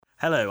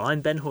Hello, I'm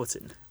Ben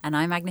Horton. And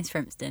I'm Agnes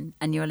Frimston,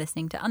 and you're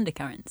listening to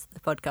Undercurrents, the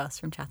podcast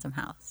from Chatham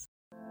House.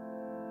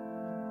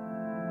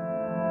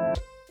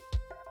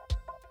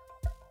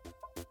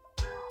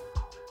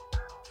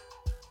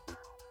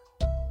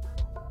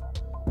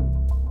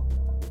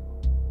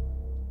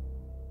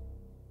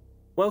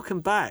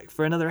 Welcome back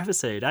for another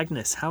episode.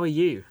 Agnes, how are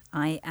you?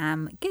 I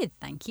am good,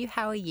 thank you.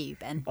 How are you,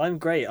 Ben? I'm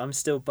great. I'm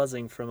still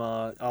buzzing from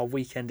our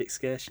weekend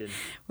excursion.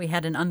 We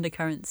had an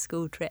Undercurrents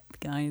school trip,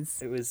 guys.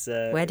 It was...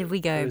 Where did we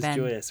go, Ben? It was Ben?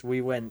 joyous.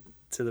 We went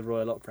to the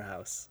Royal Opera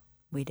House.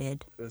 We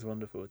did. It was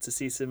wonderful. To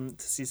see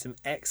some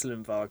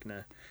excellent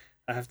Wagner,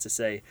 I have to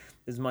say. It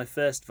was my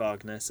first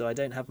Wagner, so I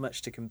don't have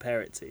much to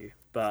compare it to.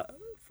 But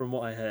from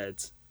what I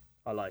heard,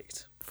 I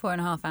liked.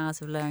 4.5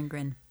 hours of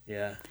Lohengrin.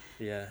 Yeah.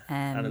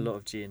 And a lot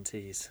of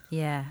G&Ts.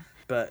 Yeah.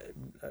 But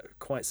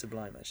quite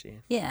sublime, actually.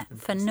 Yeah,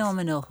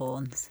 phenomenal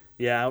horns.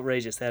 Yeah,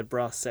 outrageous. They had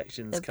brass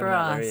sections coming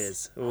out their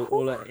ears,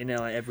 all in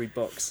like every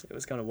box. It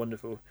was kind of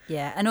wonderful.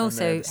 Yeah, and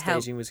also the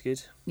staging was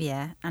good.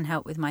 Yeah, and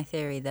helped with my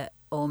theory that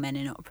all men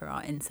in opera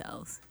are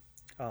incels.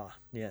 Ah,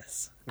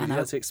 yes. Would you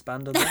like to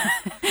expand on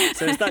that?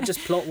 So is that just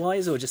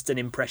plot-wise or just an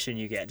impression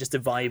you get, just a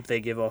vibe they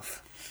give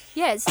off?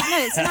 Yeah, it's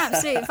an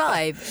absolute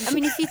vibe. I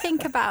mean, if you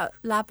think about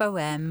La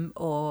Bohème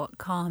or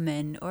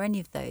Carmen or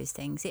any of those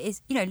things, it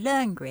is,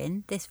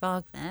 Lohengrin, this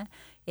Wagner,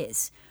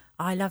 it's,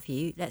 I love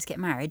you, let's get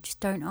married, just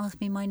don't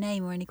ask me my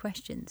name or any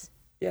questions.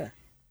 Yeah,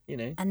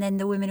 And then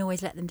the women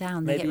always let them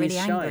down, they get really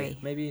angry.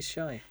 Maybe he's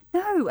shy.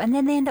 No, and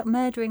then they end up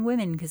murdering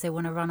women because they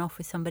want to run off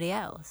with somebody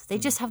else. They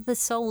just have the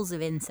souls of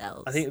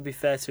incels. I think it would be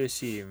fair to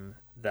assume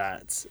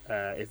that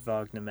if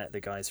Wagner met the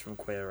guys from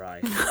Queer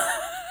Eye,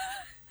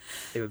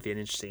 it would be an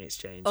interesting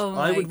exchange. Oh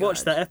I would God.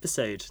 watch that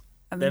episode.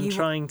 I mean, Them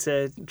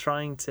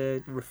trying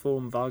to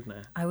reform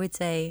Wagner. I would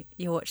say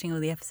you're watching all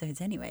the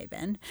episodes anyway,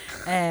 Ben.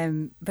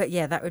 But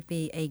yeah, that would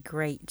be a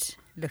great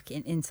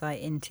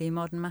insight into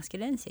modern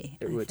masculinity.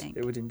 It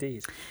would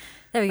indeed.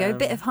 There we go, a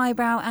bit of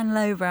highbrow and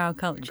lowbrow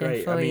culture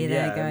you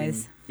there,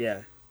 guys.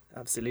 Yeah,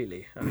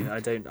 absolutely. I mean, I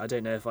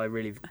don't know if I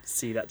really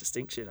see that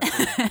distinction.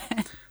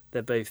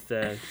 They're both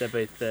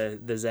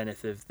the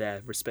zenith of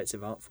their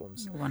respective art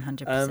forms.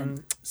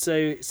 100%.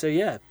 So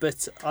yeah,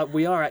 but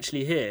we are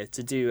actually here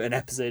to do an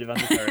episode of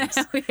Undercurrents.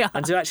 We are.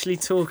 And to actually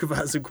talk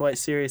about some quite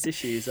serious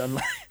issues.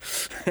 Unlike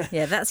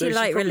yeah, that's so your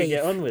light relief.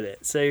 Get on with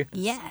it. So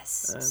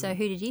yes. So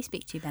who did you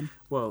speak to, Ben?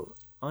 Well,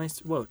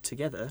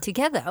 together.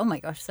 Together. Oh my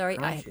gosh, sorry.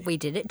 Crikey. We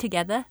did it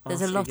together.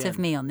 There's a Ask lot again. of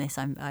me on this.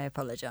 I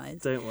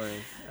apologise. Don't worry.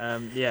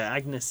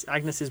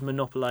 Agnes is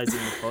monopolising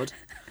the pod.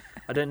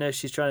 I don't know if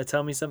she's trying to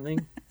tell me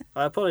something.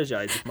 I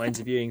apologise if my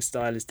interviewing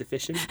style is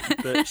deficient,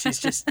 but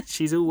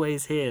she's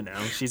always here now.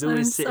 She's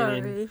always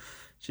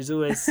she's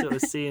always sort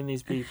of seeing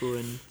these people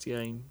and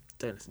going,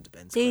 don't listen to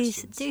Ben's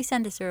questions. Do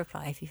send us a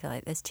reply if you feel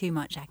like there's too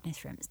much Agnes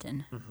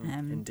Frimston.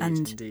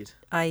 Indeed.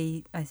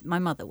 My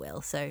mother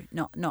will, so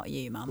not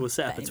you, Mum. We'll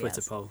set up a but Twitter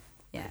else. poll.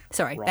 Yeah.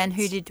 Sorry, Right. Ben,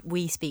 who did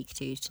we speak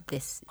to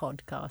this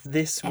podcast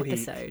This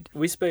episode?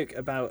 week, we spoke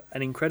about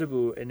an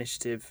incredible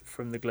initiative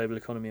from the Global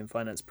Economy and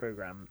Finance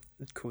Programme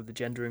called the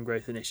Gender and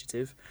Growth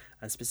Initiative,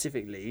 and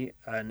specifically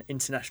an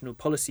international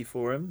policy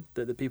forum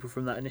that the people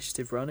from that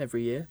initiative run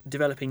every year,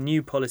 developing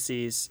new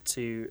policies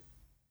to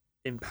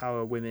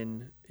empower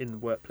women in the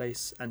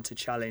workplace and to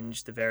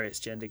challenge the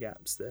various gender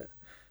gaps that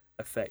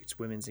affect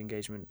women's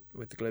engagement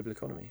with the global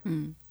economy.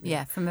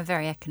 Yeah, from a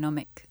very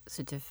economic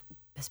sort of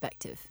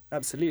perspective.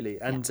 Absolutely.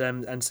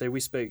 And so we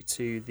spoke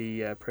to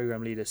the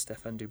programme leader,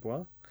 Stephane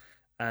Dubois,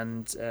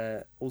 and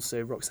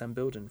also Roxanne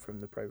Bildan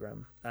from the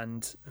programme,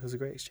 and it was a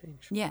great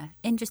exchange. Yeah,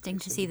 interesting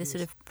to see the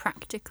sort of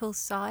practical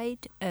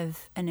side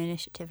of an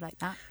initiative like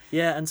that.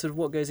 Yeah, and sort of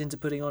what goes into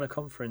putting on a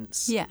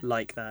conference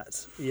like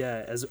that.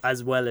 Yeah,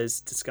 as well as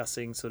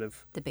discussing sort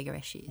of the bigger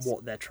issues,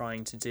 what they're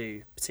trying to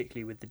do,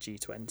 particularly with the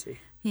G20.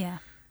 Yeah.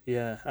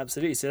 Yeah,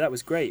 absolutely. So that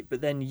was great. But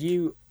then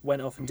you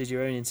went off and did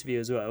your own interview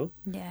as well.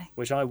 Yeah.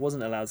 Which I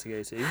wasn't allowed to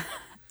go to.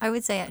 I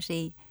would say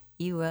actually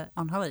you were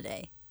on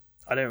holiday.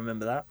 I don't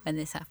remember that. When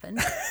this happened.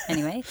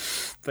 Anyway.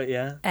 But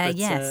yeah.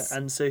 Yes.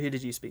 And so who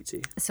did you speak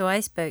to? So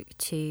I spoke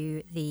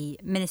to the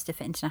Minister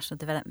for International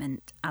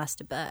Development,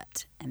 Alistair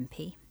Burt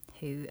MP,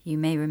 who you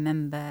may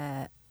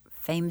remember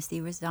famously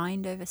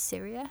resigned over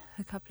Syria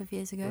a couple of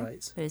years ago,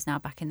 right, but is now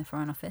back in the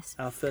Foreign Office.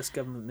 Our first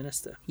government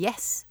minister.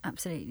 Yes,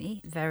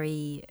 absolutely.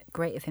 Very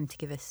great of him to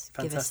give us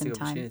some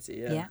time. Opportunity,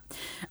 yeah.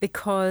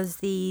 Because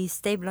the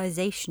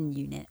Stabilisation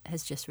Unit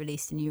has just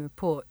released a new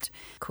report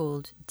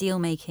called Deal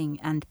Making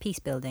and Peace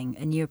Building,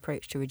 a new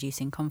approach to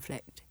reducing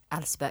conflict.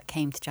 Alistair Burt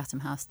came to Chatham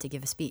House to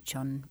give a speech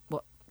on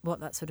what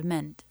that sort of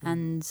meant,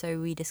 and so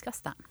we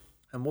discussed that.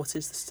 And what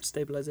is the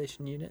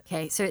Stabilisation Unit?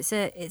 Okay, so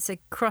it's a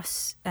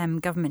cross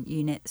government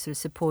unit sort of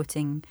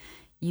supporting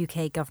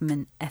UK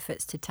government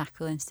efforts to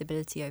tackle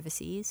instability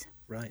overseas.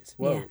 Right.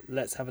 Well,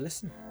 let's have a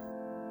listen.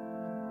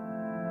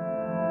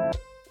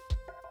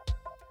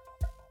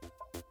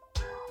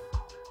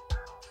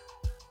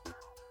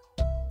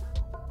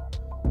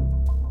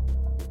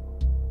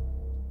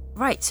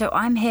 Right, so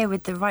I'm here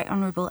with the Right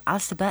Honourable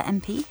Alistair Burt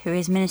MP, who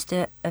is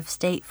Minister of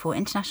State for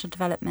International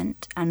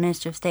Development and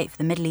Minister of State for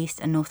the Middle East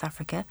and North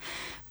Africa,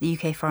 the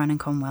UK Foreign and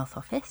Commonwealth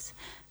Office.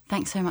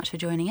 Thanks so much for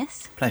joining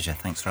us. Pleasure,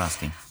 thanks for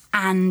asking.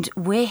 And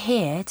we're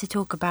here to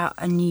talk about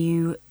a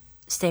new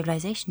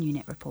Stabilisation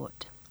Unit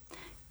report.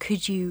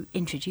 Could you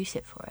introduce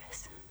it for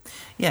us?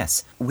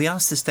 Yes, we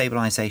asked the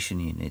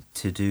Stabilisation Unit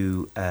to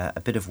do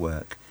a bit of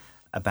work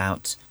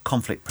about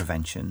conflict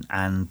prevention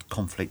and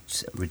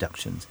conflict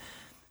reductions.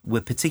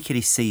 We're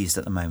particularly seized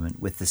at the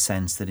moment with the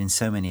sense that in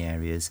so many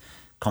areas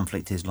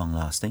conflict is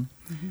long-lasting,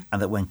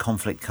 and that when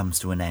conflict comes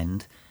to an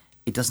end,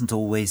 it doesn't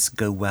always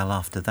go well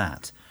after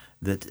that.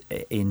 That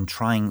in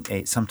trying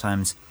it,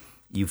 sometimes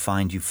you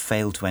find you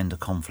fail to end a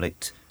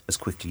conflict as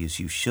quickly as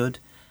you should,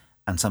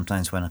 and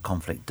sometimes when a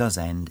conflict does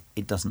end,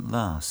 it doesn't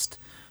last.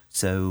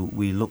 So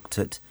we looked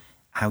at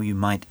how you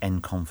might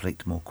end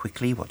conflict more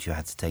quickly, what you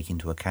had to take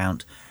into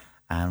account,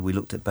 and we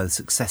looked at both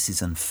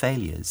successes and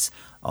failures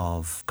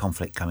of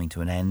conflict coming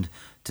to an end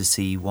to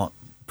see what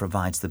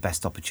provides the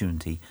best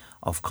opportunity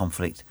of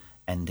conflict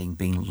ending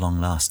being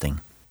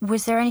long-lasting.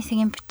 Was there anything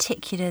in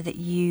particular that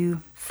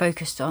you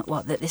focused on,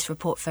 that this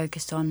report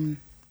focused on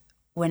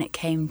when it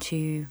came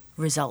to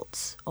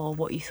results, or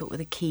what you thought were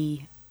the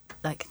key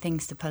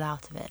things to pull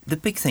out of it? The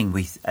big thing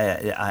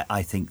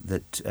I think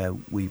that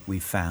we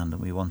found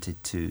and we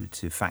wanted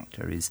to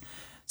factor is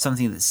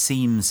something that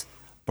seems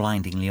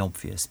blindingly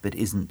obvious but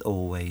isn't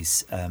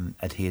always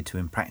adhered to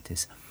in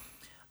practice.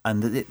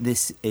 And that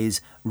this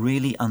is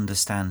really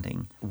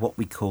understanding what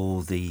we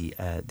call the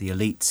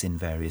elites in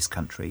various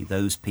countries,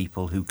 those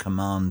people who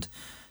command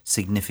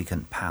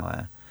significant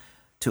power,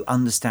 to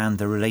understand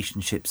the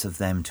relationships of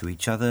them to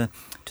each other,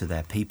 to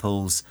their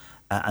peoples,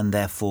 and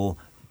therefore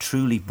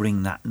truly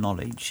bring that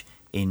knowledge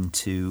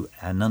into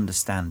an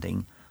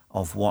understanding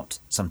of what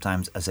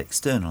sometimes as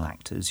external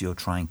actors you're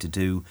trying to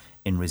do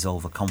in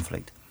resolve a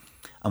conflict.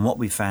 And what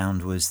we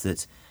found was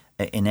that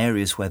in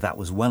areas where that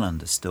was well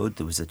understood,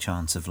 there was a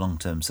chance of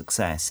long-term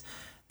success.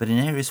 But in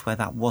areas where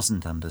that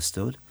wasn't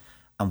understood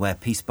and where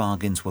peace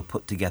bargains were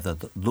put together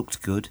that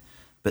looked good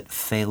but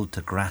failed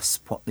to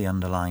grasp what the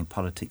underlying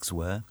politics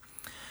were,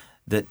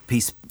 that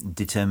peace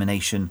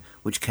determination,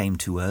 which came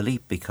too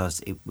early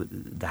because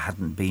there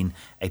hadn't been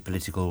a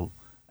political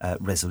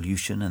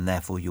resolution, and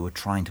therefore you were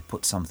trying to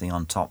put something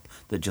on top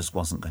that just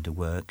wasn't going to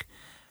work.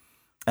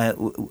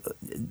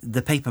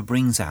 The paper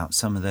brings out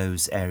some of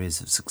those areas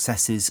of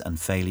successes and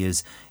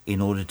failures in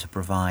order to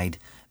provide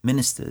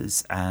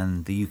ministers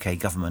and the UK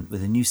government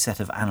with a new set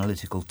of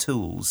analytical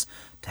tools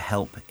to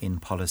help in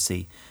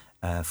policy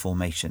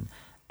formation.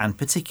 And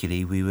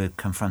particularly we were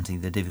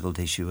confronting the difficult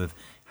issue of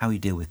how you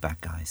deal with bad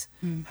guys,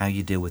 how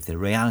you deal with the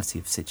reality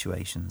of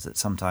situations, that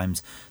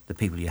sometimes the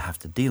people you have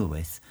to deal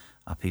with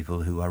are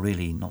people who are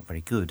really not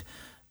very good.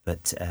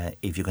 But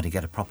if you're going to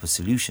get a proper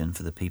solution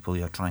for the people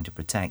you're trying to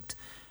protect,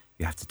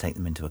 you have to take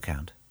them into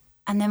account.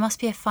 And there must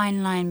be a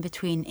fine line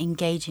between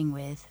engaging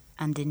with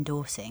and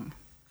endorsing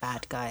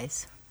bad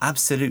guys.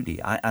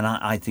 Absolutely,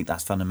 I think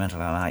that's fundamental.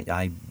 And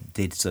I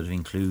did sort of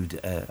include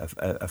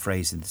a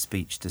phrase in the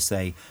speech to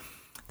say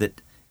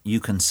that you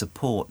can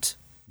support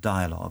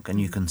dialogue and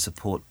you can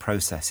support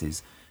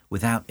processes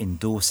without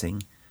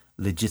endorsing,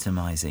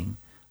 legitimising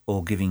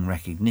or giving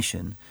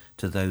recognition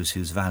to those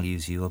whose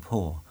values you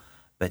abhor.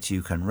 But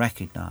you can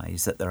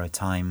recognise that there are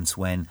times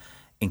when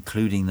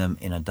including them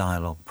in a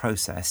dialogue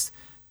process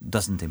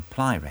doesn't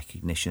imply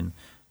recognition,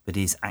 but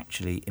is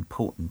actually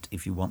important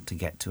if you want to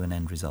get to an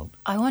end result.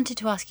 I wanted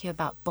to ask you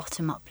about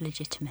bottom-up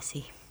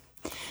legitimacy.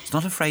 It's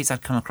not a phrase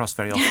I'd come across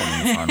very often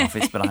in the Foreign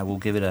Office, but I will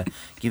give it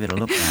a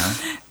look now.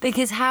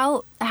 Because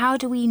how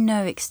do we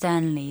know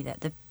externally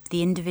that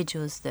the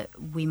individuals that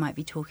we might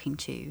be talking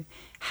to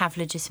have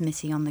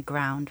legitimacy on the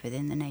ground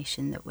within the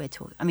nation that we're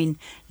talking? I mean,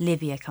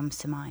 Libya comes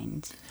to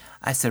mind.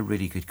 That's a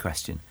really good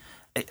question.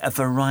 A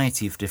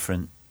variety of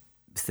different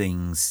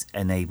things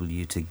enable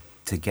you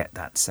to get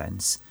that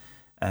sense.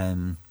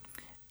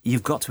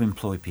 You've got to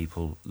employ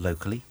people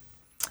locally.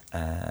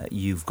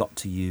 You've got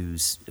to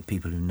use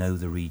people who know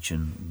the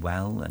region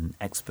well and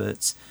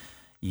experts.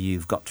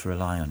 You've got to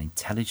rely on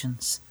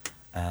intelligence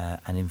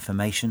and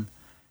information.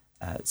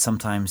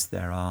 Sometimes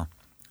there are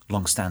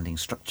long-standing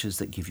structures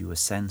that give you a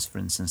sense. For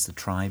instance, the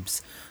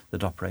tribes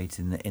that operate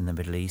in the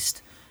Middle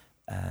East.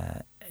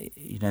 They're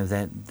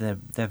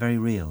very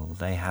real.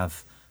 They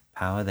have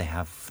power. They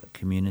have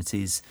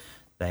communities.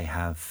 They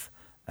have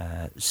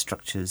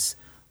structures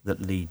that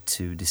lead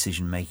to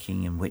decision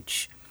making in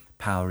which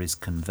power is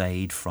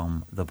conveyed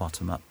from the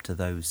bottom up to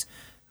those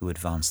who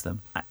advance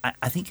them.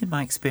 I think in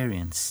my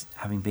experience,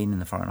 having been in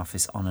the Foreign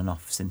Office on and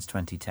off since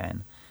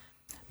 2010,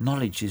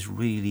 knowledge is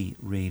really,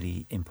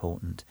 really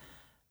important.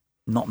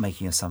 Not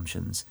making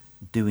assumptions,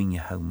 doing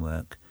your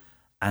homework,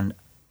 and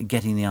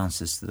getting the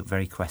answers to the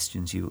very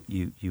questions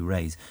you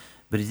raise.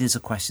 But it is a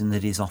question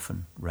that is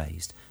often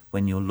raised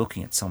when you're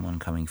looking at someone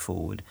coming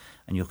forward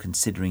and you're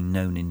considering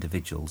known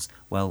individuals.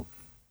 Well,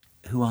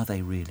 who are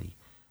they really?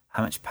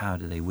 How much power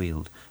do they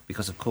wield?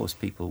 Because, of course,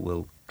 people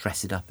will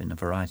dress it up in a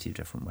variety of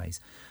different ways.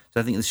 So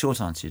I think the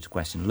short answer to your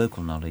question,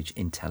 local knowledge,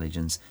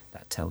 intelligence,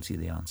 that tells you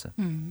the answer.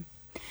 Mm.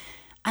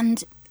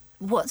 And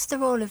what's the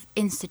role of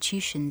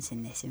institutions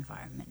in this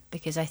environment?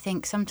 Because I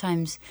think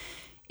sometimes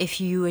if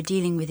you are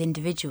dealing with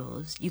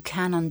individuals, you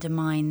can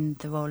undermine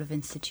the role of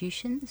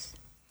institutions.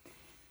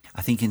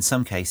 I think in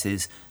some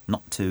cases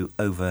not to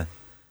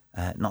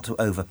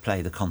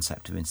overplay the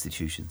concept of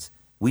institutions.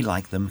 We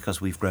like them because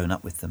we've grown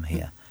up with them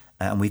here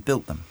and we've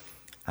built them.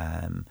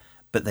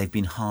 But they've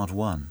been hard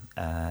won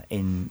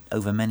in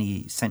over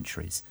many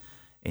centuries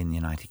in the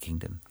United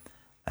Kingdom.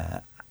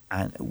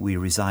 And we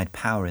reside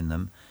power in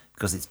them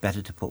because it's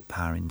better to put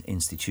power in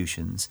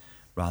institutions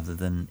rather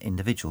than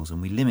individuals,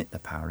 and we limit the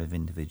power of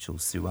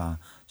individuals through our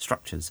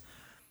structures.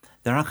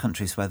 There are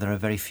countries where there are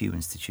very few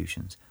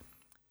institutions.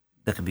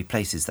 There can be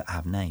places that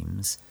have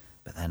names,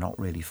 but they're not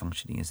really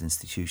functioning as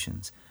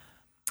institutions.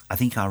 I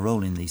think our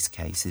role in these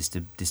cases is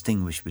to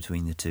distinguish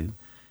between the two,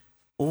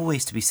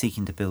 always to be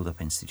seeking to build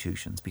up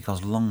institutions,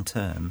 because long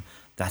term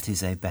that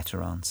is a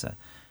better answer,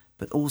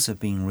 but also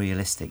being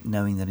realistic,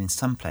 knowing that in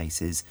some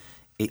places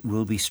it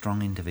will be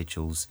strong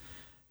individuals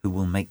who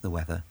will make the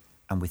weather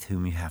and with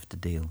whom you have to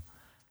deal.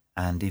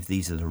 And if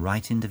these are the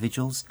right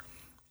individuals,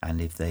 and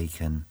if they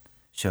can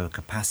show a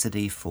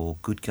capacity for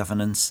good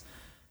governance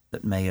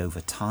that may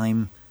over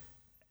time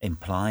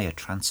imply a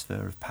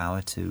transfer of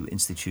power to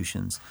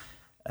institutions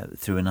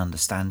through an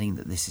understanding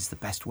that this is the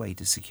best way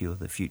to secure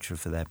the future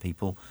for their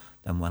people,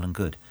 then well and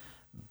good.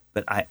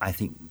 But I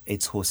think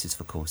it's horses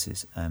for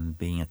courses, and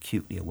being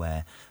acutely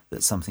aware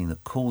that something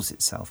that calls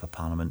itself a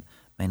parliament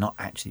may not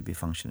actually be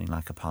functioning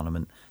like a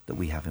parliament that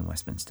we have in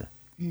Westminster.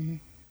 Mm-hmm.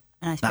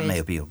 And I suppose, that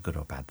may be a good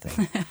or bad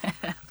thing.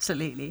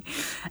 Absolutely.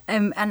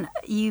 And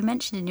you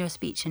mentioned in your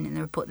speech and in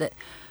the report that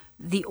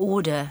the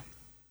order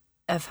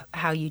of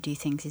how you do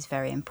things is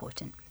very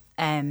important.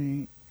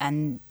 And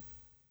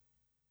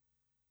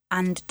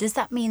does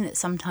that mean that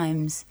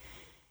sometimes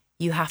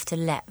you have to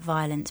let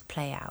violence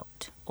play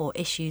out, or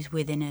issues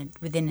within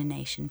a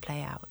nation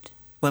play out?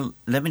 Well,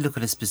 let me look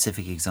at a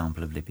specific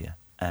example of Libya.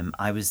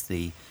 I was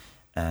the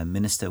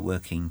minister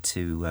working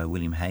to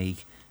William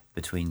Hague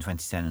between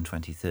 2010 and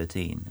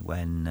 2013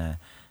 when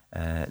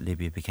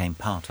Libya became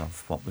part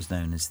of what was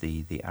known as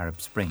the Arab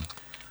Spring.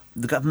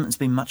 The government's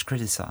been much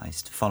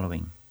criticised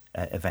following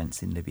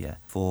events in Libya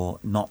for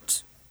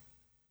not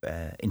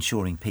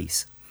ensuring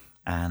peace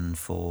and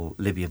for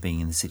Libya being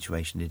in the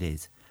situation it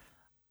is.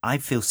 I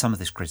feel some of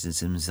this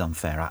criticism is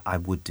unfair. I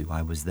would do.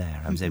 I was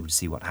there. I was able to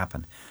see what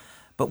happened.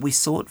 But we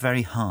sought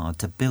very hard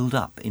to build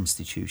up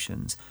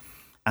institutions,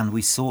 and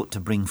we sought to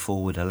bring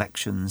forward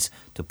elections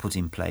to put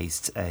in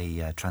place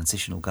a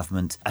transitional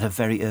government at a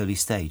very early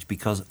stage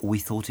because we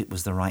thought it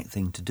was the right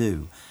thing to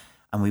do.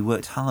 And we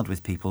worked hard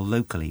with people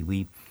locally.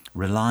 We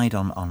relied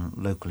on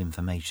local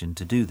information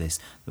to do this.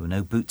 There were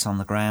no boots on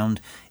the ground.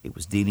 It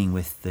was dealing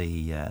with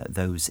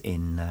those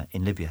in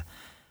Libya.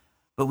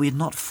 But we had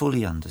not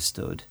fully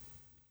understood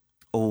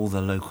all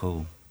the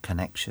local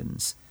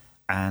connections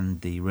and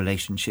the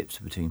relationships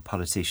between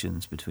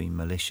politicians, between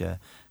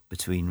militia,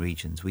 between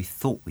regions. We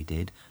thought we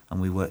did,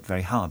 and we worked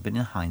very hard. But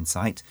in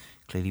hindsight,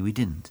 clearly we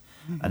didn't.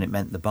 Mm-hmm. And it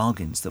meant the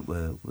bargains that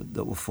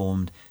were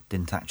formed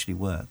didn't actually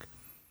work.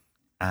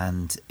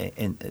 And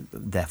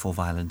therefore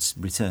violence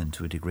returned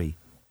to a degree.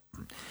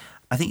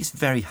 I think it's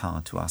very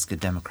hard to ask a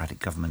democratic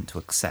government to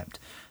accept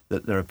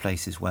that there are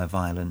places where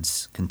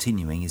violence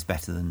continuing is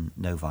better than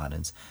no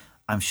violence.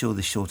 I'm sure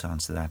the short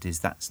answer to that is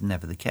that's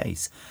never the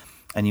case.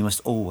 And you must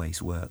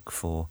always work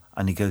for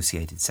a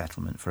negotiated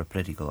settlement, for a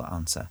political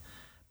answer.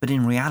 But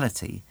in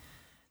reality,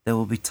 there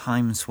will be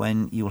times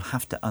when you will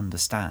have to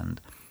understand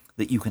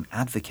that you can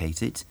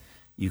advocate it,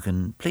 you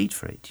can plead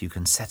for it, you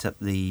can set up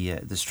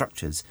the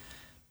structures,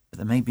 but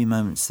there may be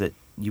moments that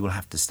you will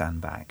have to stand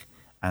back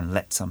and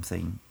let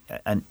something,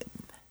 and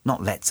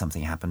not let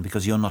something happen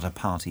because you're not a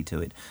party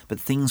to it, but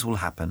things will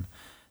happen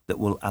that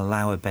will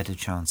allow a better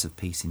chance of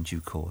peace in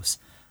due course.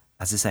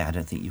 As I say, I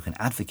don't think you can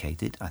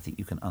advocate it. I think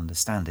you can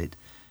understand it,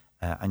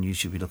 and you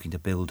should be looking to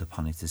build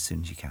upon it as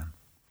soon as you can.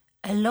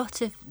 A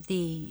lot of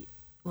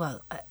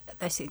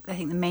I think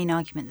the main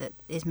argument that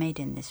is made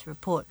in this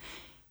report,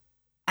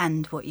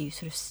 and what you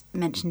sort of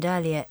mentioned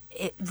earlier,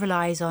 it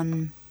relies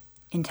on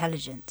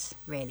intelligence,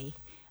 really,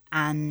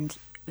 and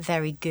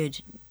very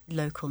good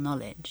local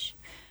knowledge.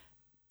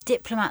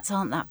 Diplomats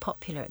aren't that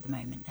popular at the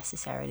moment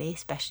necessarily,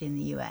 especially in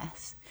the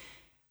US.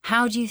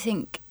 How do you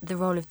think the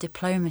role of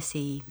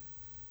diplomacy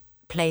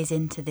plays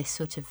into this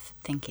sort of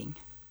thinking?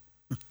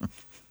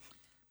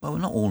 Well, we're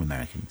not all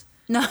Americans.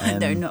 No,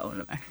 not all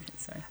Americans,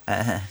 sorry.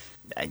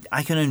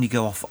 I can only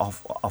go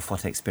off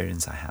what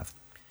experience I have.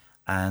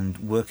 And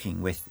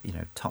working with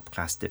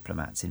top-class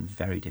diplomats in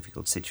very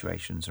difficult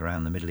situations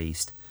around the Middle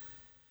East,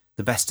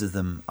 the best of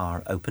them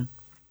are open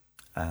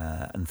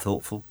and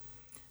thoughtful.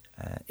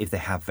 If they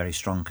have very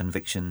strong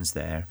convictions,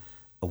 they're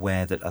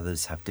aware that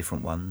others have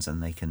different ones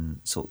and they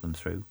can sort them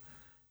through.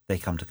 They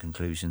come to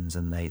conclusions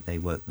and they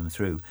work them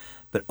through.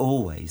 But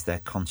always they're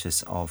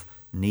conscious of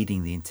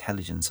needing the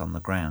intelligence on the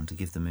ground to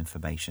give them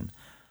information.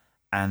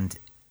 And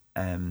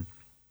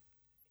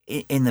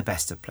in the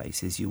best of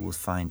places, you will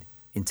find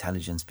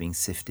intelligence being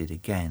sifted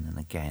again and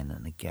again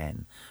and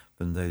again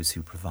from those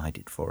who provide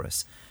it for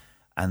us.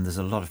 And there's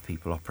a lot of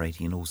people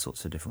operating in all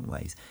sorts of different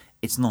ways.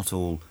 It's not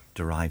all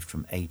derived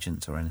from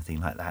agents or anything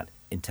like that.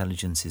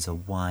 Intelligence is a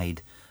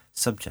wide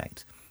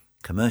subject.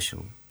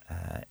 Commercial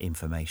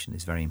information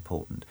is very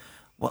important.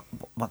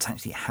 What's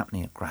actually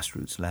happening at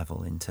grassroots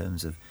level in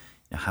terms of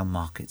how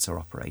markets are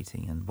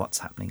operating and what's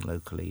happening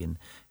locally and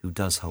who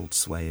does hold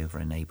sway over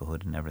a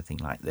neighbourhood and everything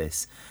like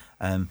this,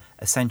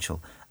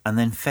 essential. And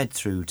then fed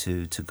through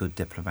to good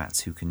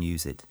diplomats who can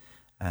use it.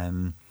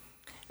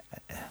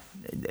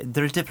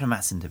 There are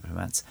diplomats and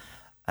diplomats.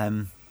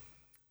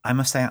 I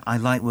must say I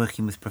like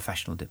working with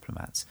professional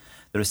diplomats.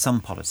 There are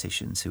some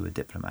politicians who are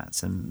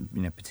diplomats, and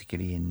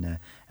particularly in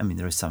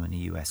there are some in the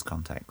US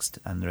context,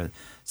 and there are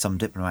some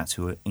diplomats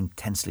who are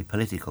intensely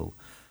political,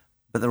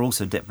 but there are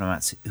also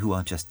diplomats who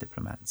are just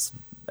diplomats,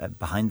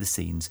 behind the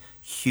scenes,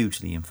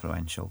 hugely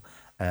influential.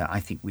 I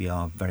think we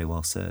are very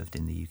well served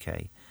in the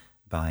UK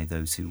by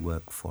those who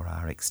work for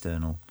our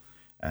external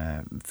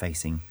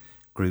facing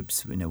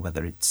groups,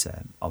 whether it's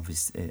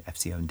obviously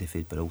FCO and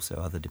DFID, but also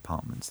other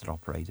departments that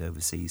operate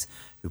overseas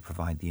who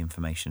provide the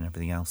information and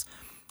everything else.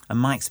 And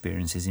my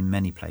experience is in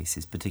many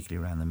places,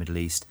 particularly around the Middle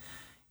East,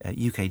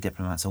 UK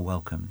diplomats are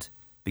welcomed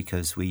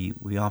because we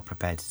are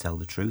prepared to tell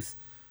the truth.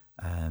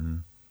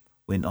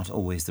 We're not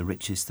always the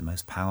richest, the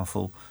most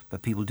powerful,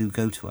 but people do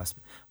go to us.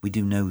 We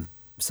do know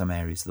some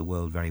areas of the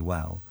world very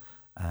well.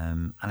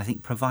 And I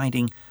think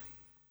providing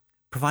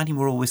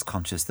we're always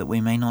conscious that we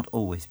may not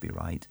always be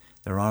right,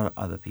 there are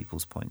other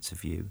people's points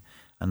of view,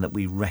 and that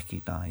we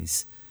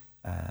recognise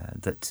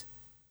the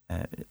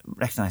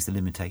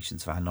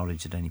limitations of our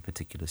knowledge at any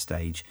particular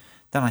stage,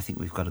 then I think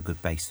we've got a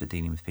good base for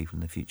dealing with people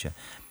in the future.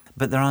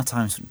 But there are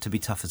times to be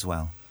tough as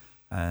well.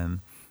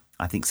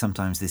 I think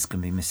sometimes this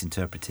can be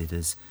misinterpreted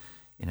as,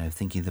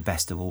 thinking the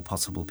best of all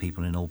possible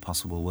people in all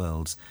possible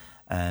worlds.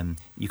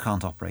 You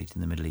can't operate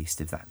in the Middle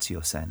East if that's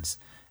your sense.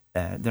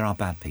 There are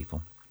bad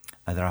people.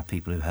 There are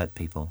people who hurt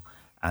people,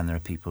 and there are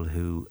people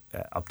who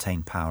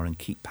obtain power and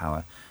keep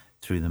power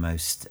through the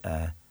most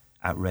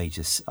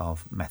outrageous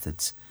of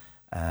methods.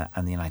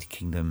 And the United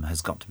Kingdom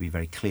has got to be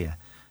very clear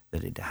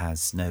that it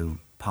has no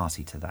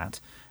party to that,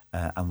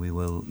 and we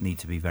will need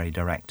to be very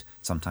direct.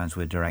 Sometimes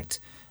we're direct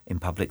in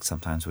public,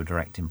 sometimes we're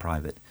direct in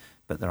private,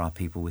 but there are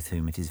people with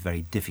whom it is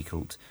very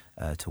difficult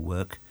to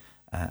work,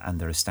 and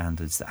there are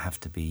standards that have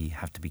to be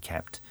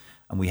kept,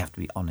 and we have to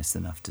be honest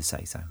enough to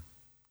say so.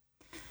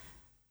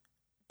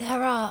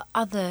 There are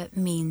other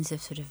means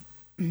of sort of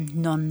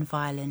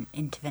non-violent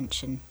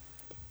intervention.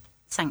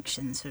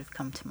 Sanctions sort of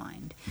come to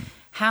mind.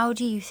 How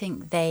do you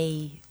think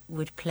they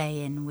would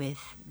play in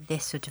with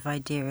this sort of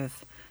idea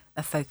of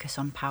a focus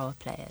on power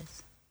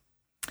players?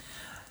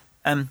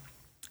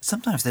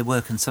 Sometimes they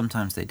work and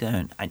sometimes they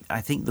don't.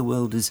 I think the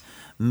world has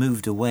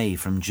moved away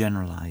from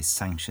generalised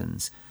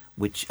sanctions,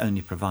 which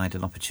only provide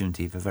an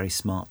opportunity for very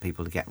smart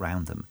people to get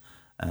round them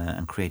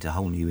and create a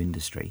whole new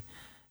industry,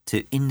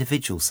 to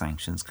individual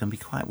sanctions can be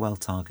quite well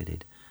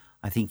targeted.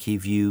 I think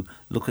if you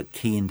look at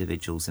key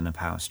individuals in a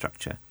power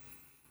structure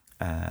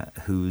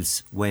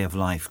whose way of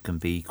life can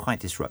be quite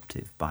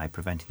disruptive by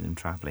preventing them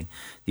travelling,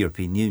 the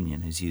European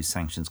Union has used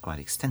sanctions quite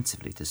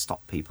extensively to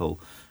stop people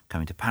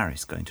coming to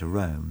Paris, going to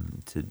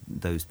Rome, to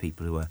those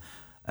people who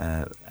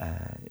are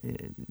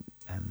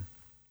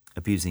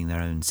abusing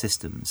their own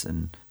systems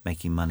and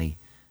making money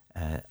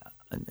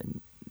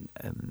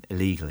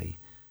illegally,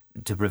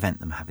 to prevent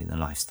them having the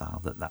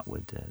lifestyle that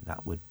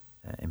would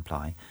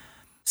imply.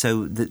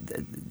 So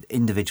the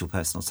individual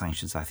personal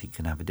sanctions, I think,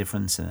 can have a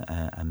difference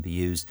and be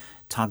used.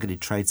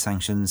 Targeted trade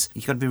sanctions,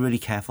 you've got to be really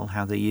careful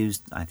how they're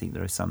used. I think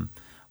there are some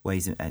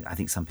ways, I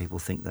think some people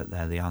think that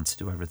they're the answer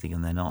to everything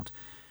and they're not.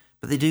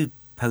 But they do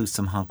pose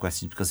some hard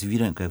questions, because if you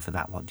don't go for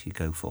that, what do you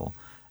go for?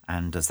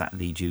 And does that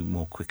lead you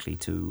more quickly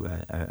to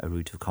a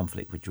route of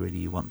conflict, which really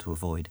you want to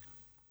avoid?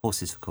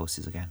 Horses for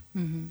courses again.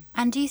 Mm-hmm.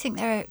 And do you think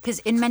there are, because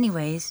in many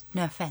ways,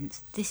 no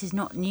offence, this is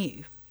not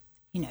new,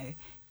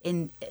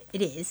 it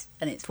is,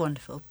 and it's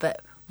wonderful,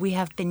 but we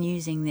have been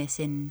using this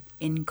in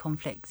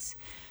conflicts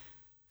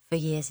for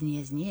years and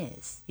years and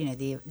years,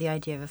 the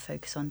idea of a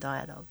focus on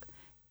dialogue.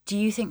 Do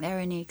you think there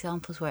are any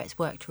examples where it's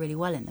worked really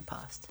well in the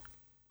past?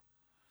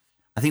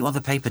 I think what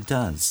the paper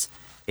does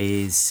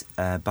is,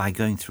 by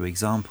going through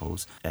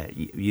examples,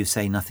 you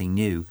say nothing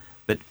new,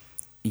 but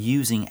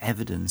using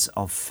evidence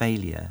of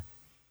failure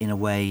in a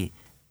way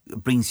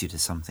brings you to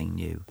something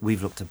new.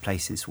 We've looked at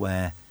places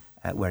where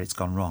it's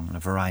gone wrong, and a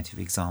variety of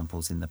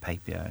examples in the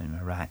paper in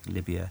Iraq,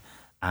 Libya,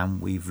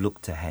 and we've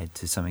looked ahead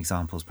to some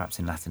examples perhaps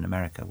in Latin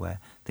America where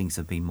things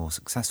have been more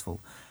successful.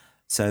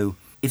 So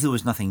if there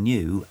was nothing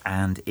new,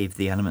 and if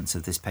the elements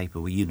of this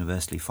paper were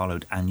universally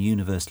followed and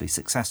universally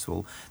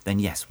successful, then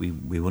yes, we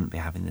wouldn't be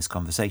having this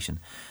conversation.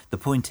 The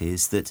point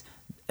is that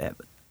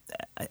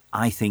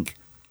I think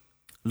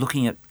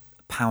looking at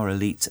power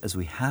elites as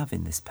we have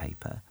in this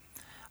paper,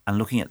 and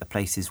looking at the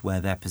places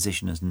where their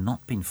position has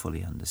not been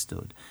fully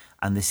understood,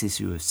 and this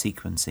issue of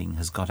sequencing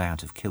has got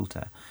out of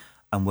kilter,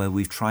 and where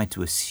we've tried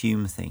to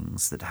assume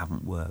things that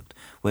haven't worked,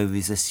 where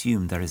we've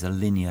assumed there is a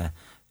linear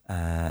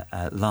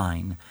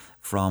line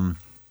from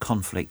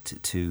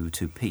conflict to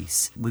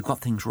peace, we've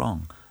got things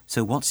wrong.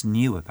 So what's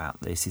new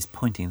about this is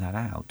pointing that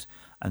out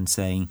and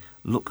saying,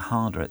 look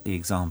harder at the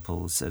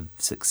examples of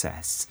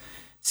success,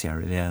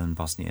 Sierra Leone,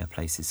 Bosnia,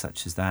 places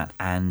such as that,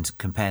 and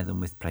compare them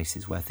with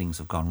places where things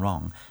have gone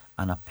wrong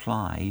and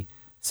apply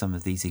some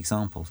of these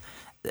examples.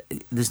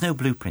 There's no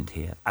blueprint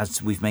here.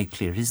 As we've made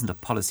clear, it isn't a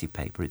policy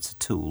paper, it's a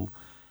tool.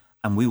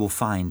 And we will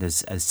find,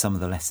 as some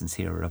of the lessons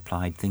here are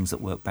applied, things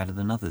that work better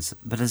than others.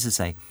 But as I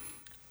say,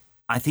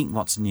 I think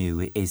what's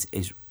new is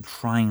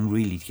trying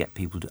really to get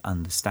people to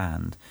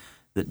understand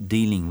that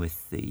dealing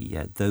with the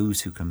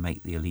those who can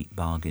make the elite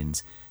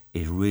bargains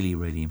is really,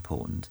 really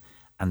important.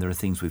 And there are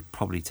things we've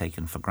probably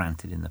taken for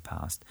granted in the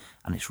past,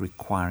 and it's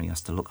requiring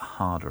us to look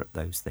harder at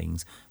those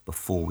things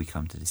before we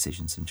come to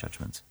decisions and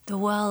judgments. The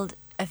world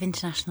of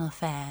international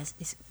affairs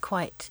is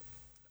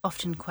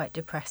often quite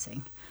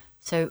depressing.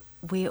 So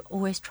we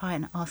always try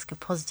and ask a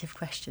positive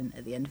question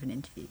at the end of an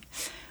interview.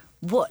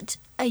 What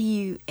are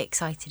you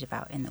excited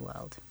about in the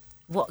world?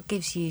 What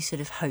gives you sort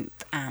of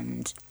hope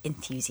and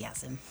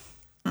enthusiasm?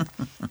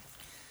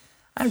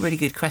 A really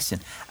good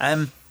question.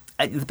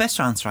 The best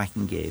answer I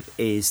can give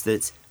is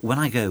that when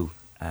I go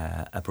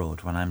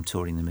abroad, when I'm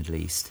touring the Middle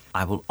East,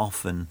 I will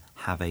often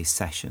have a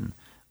session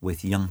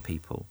with young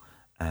people,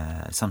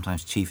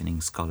 sometimes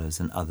chevening scholars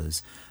and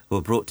others, who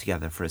are brought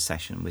together for a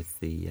session with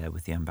the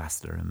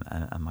ambassador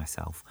and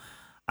myself,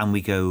 and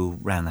we go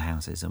round the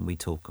houses and we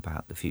talk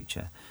about the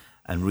future.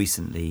 And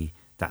recently,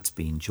 that's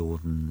been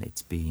Jordan,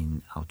 it's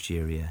been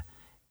Algeria,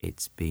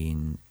 it's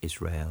been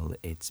Israel,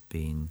 it's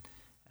been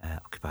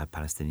occupied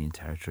Palestinian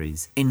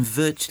territories. In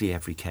virtually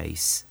every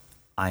case,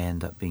 I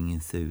end up being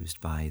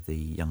enthused by the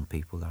young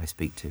people that I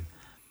speak to.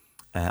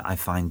 I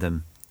find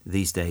them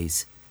these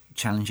days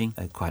challenging,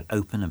 quite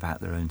open about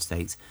their own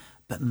states,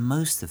 but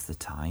most of the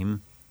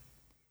time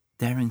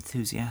they're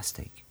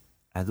enthusiastic.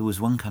 There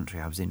was one country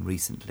I was in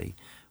recently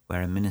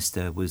where a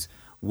minister was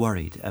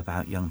worried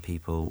about young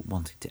people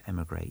wanting to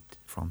emigrate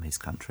from his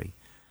country.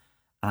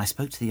 And I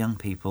spoke to the young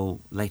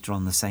people later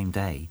on the same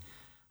day,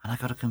 and I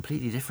got a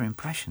completely different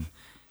impression.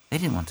 They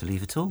didn't want to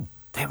leave at all.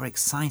 They were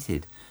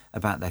excited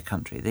about their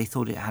country. They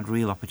thought it had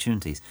real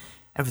opportunities.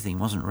 Everything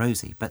wasn't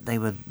rosy, but they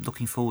were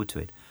looking forward to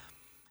it.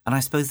 And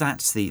I suppose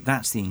that's the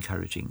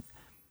encouraging.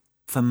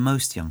 For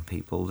most young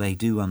people, they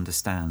do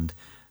understand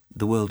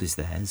the world is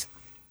theirs.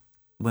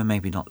 We're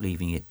maybe not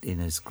leaving it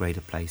in as great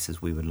a place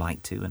as we would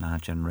like to, and our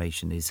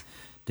generation is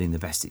doing the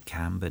best it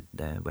can, but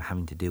we're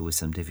having to deal with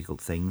some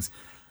difficult things.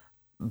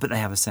 But they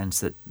have a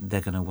sense that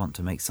they're going to want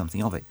to make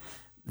something of it.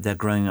 They're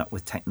growing up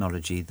with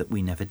technology that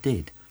we never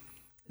did.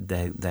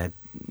 They're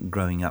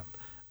growing up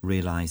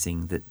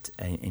realising that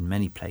in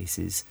many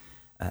places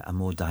a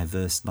more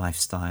diverse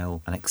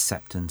lifestyle, an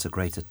acceptance, a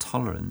greater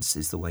tolerance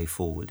is the way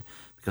forward,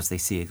 because they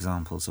see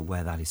examples of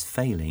where that is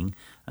failing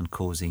and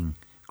causing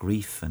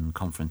grief and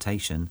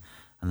confrontation,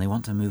 and they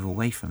want to move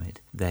away from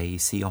it. They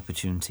see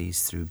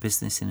opportunities through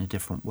business in a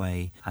different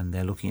way, and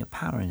they're looking at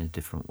power in a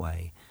different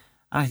way.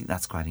 And I think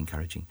that's quite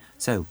encouraging.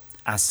 So,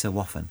 as so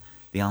often,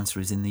 the answer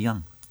is in the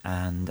young.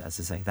 And as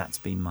I say, that's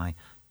been my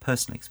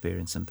personal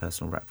experience and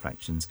personal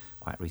reflections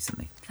quite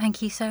recently.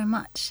 Thank you so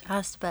much,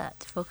 Alistair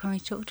Burt, for coming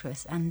to talk to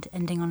us and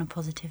ending on a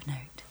positive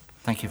note.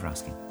 Thank you for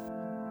asking.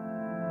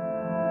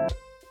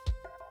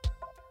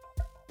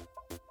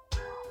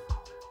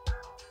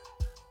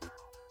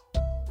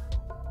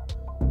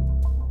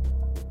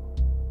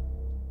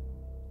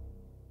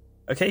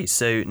 Okay,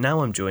 so now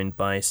I'm joined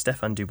by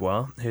Stephane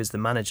Dubois, who is the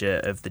manager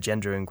of the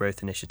Gender and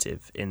Growth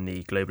Initiative in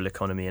the Global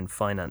Economy and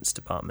Finance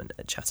Department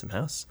at Chatham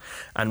House,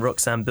 and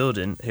Roxanne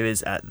Bildan, who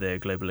is at the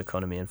Global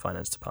Economy and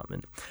Finance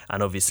Department,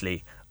 and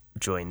obviously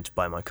joined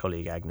by my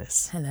colleague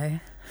Agnes. Hello.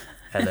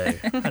 Hello.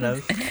 Hello.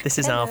 This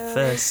is our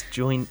first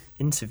joint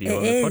interview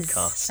on the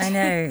podcast. I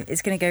know.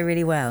 It's going to go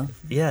really well.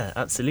 Yeah,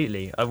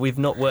 absolutely. We've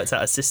not worked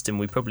out a system.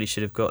 We probably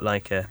should have got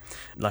like a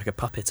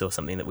puppet or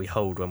something that we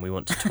hold when we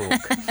want to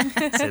talk,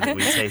 so that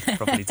we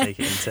properly take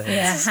it in turns.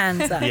 Yeah,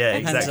 hands up. Yeah,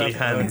 exactly.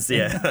 Hands.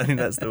 Yeah, I think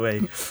that's the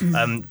way.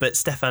 But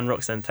Stephane,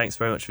 Roxanne, thanks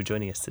very much for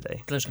joining us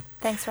today. Pleasure.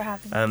 Thanks for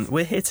having us.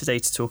 We're here today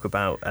to talk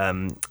about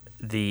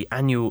the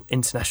annual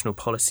International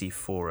Policy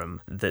Forum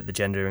that the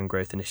Gender and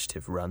Growth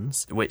Initiative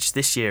runs, which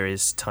this year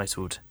is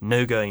titled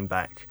No Going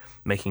Back,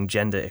 Making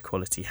Gender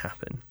Equality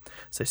Happen.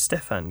 So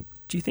Stephane,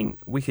 do you think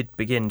we could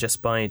begin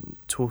just by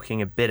talking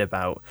a bit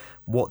about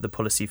what the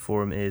Policy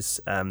Forum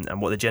is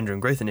and what the Gender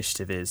and Growth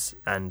Initiative is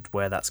and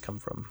where that's come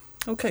from?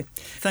 Okay.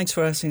 Thanks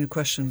for asking the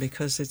question,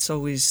 because it's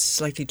always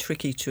slightly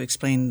tricky to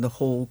explain the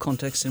whole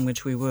context in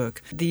which we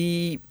work.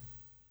 The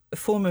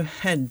former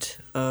head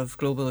of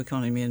global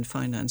economy and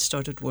finance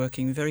started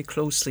working very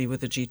closely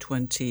with the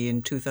G20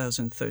 in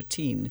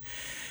 2013,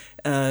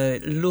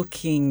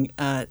 looking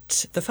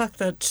at the fact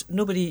that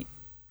nobody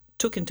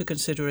took into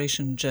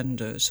consideration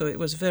gender. So it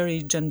was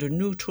very gender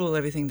neutral,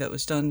 everything that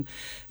was done.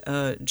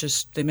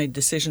 They made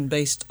decision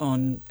based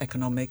on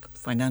economic,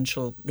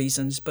 financial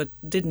reasons, but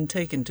didn't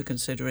take into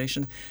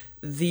consideration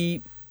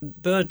the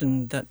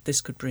burden that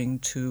this could bring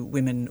to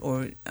women,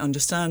 or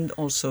understand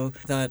also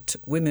that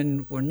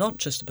women were not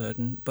just a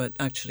burden, but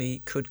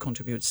actually could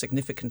contribute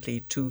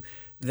significantly to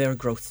their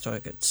growth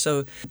targets.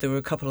 So there were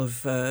a couple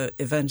of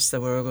events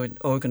that were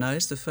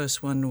organised. The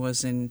first one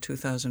was in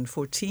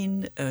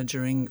 2014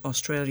 during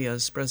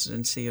Australia's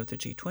presidency of the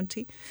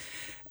G20.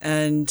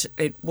 And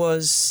it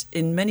was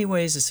in many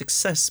ways a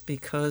success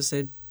because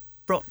it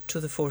brought to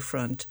the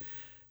forefront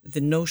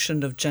the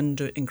notion of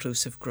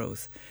gender-inclusive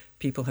growth.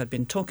 People had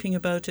been talking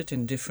about it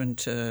in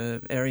different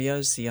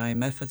areas. The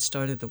IMF had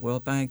started, the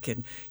World Bank,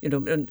 and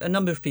a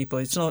number of people.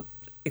 It's not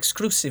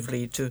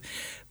exclusively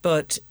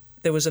but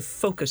there was a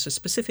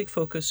specific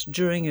focus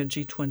during a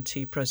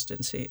G20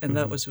 presidency, and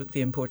that was the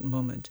important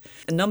moment.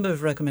 A number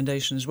of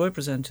recommendations were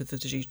presented to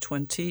the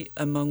G20,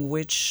 among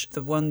which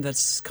the one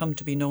that's come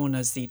to be known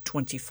as the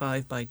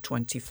 25 by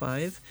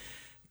 25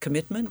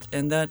 commitment,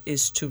 and that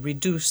is to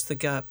reduce the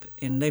gap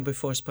in labour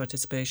force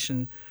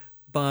participation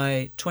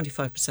by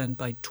 25%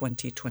 by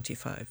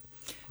 2025.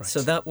 Right.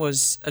 So that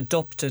was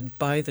adopted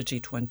by the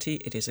G20.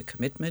 It is a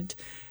commitment,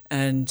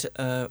 and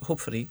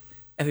hopefully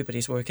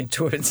everybody's working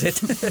towards it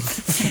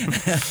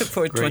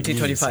for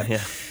 2025.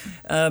 Yeah.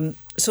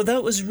 So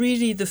that was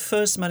really the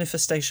first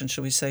manifestation,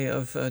 shall we say,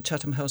 of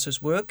Chatham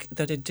House's work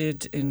that it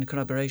did in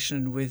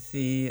collaboration with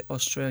the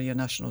Australia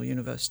National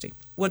University.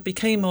 What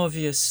became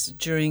obvious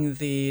during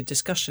the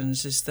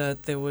discussions is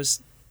that there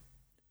was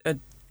a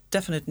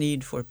definite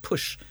need for a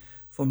push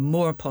for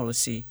more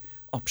policy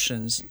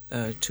options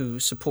to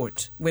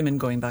support women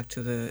going back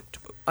to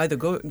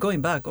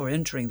going back or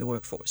entering the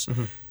workforce.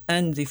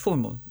 And the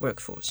formal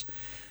workforce.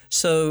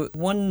 So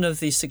one of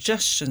the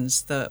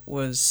suggestions that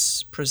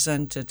was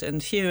presented,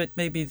 and here it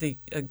may be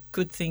a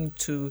good thing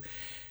to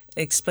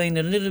explain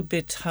a little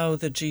bit how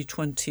the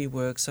G20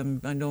 works.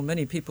 I know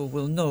many people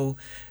will know,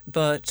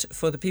 but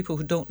for the people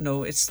who don't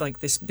know, it's like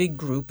this big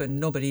group and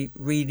nobody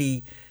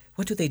really...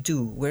 What do they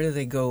do? Where do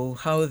they go?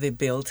 How are they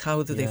built?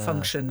 How do they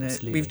function?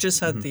 We've just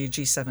had the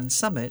G7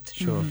 summit,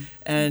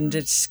 and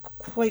it's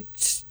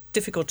quite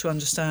difficult to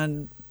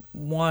understand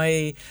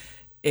why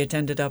it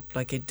ended up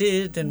like it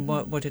did and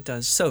what it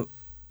does. So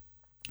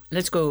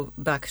let's go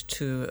back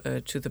to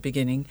the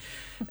beginning.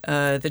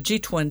 The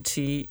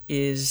G20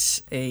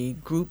 is a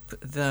group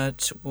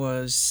that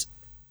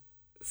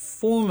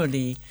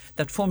formally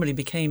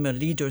became a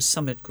leaders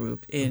summit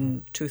group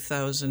in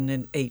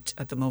 2008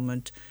 at the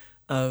moment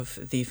of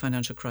the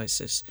financial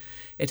crisis.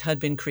 It had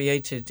been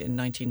created in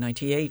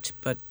 1998,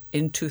 but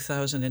in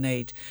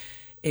 2008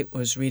 it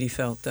was really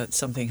felt that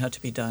something had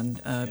to be done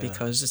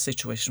because the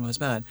situation was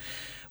bad.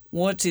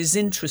 What is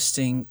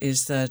interesting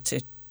is that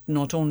it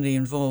not only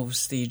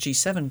involves the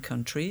G7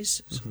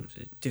 countries,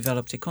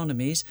 developed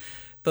economies,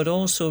 but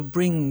also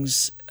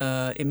brings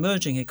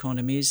emerging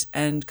economies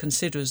and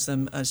considers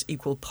them as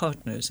equal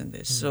partners in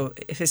this. So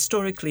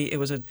historically, it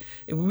was a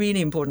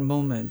really important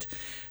moment.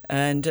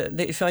 And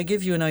if I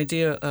give you an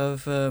idea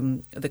of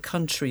the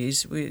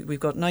countries,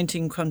 we've got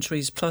 19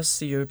 countries plus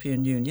the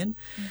European Union.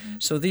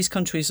 So these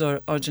countries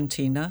are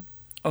Argentina,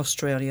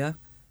 Australia,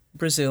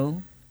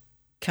 Brazil,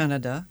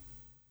 Canada,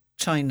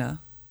 China,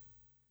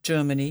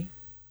 Germany,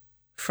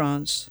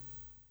 France,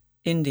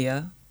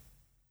 India,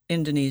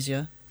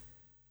 Indonesia,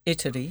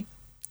 Italy,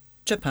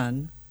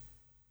 Japan,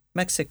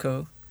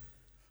 Mexico,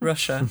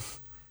 Russia,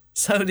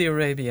 Saudi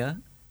Arabia,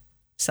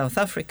 South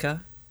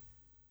Africa,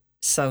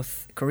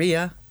 South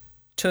Korea,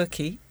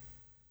 Turkey,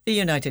 the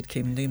United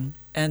Kingdom,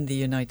 and the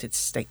United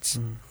States.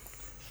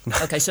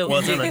 Okay, so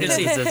well done.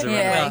 Exactly.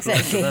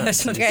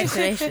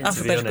 Congratulations.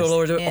 Alphabetical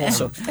order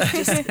also.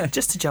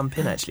 Just to jump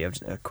in, actually,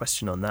 I've a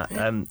question on that.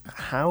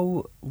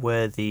 How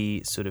were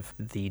the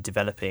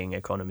developing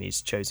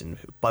economies chosen?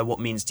 By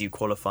what means do you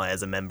qualify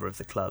as a member of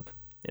the club,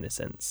 in a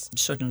sense?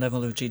 Certain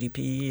level of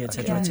GDP,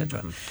 etc.,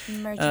 etc.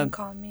 Emerging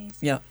economies.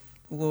 Yeah.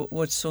 Well,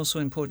 what's also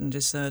important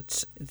is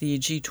that the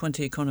G20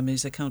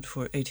 economies account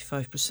for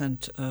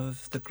 85%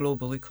 of the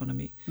global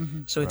economy.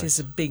 So it is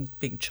a big,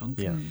 big chunk.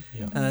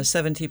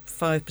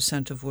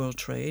 75% of world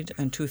trade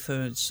and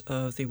 2/3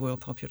 of the world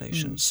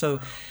population.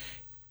 So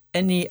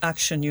any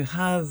action you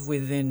have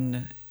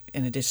within,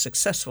 and it is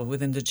successful,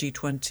 within the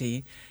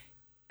G20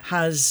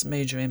 has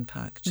major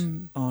impact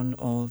on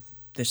all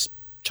this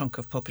chunk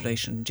of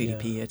population,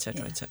 GDP,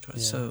 etc., etc.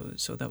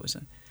 So that was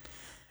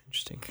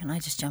interesting. Can I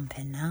just jump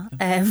in now?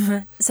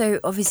 So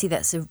obviously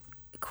that's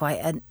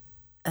quite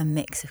a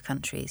mix of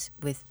countries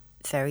with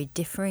very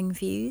differing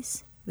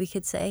views, we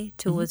could say,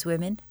 towards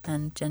women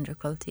and gender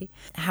equality.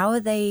 How are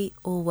they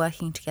all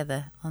working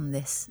together on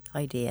this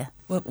idea?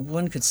 Well,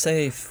 one could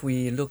say, if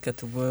we look at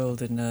the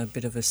world in a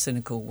bit of a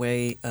cynical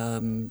way,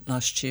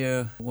 last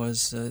year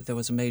there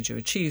was a major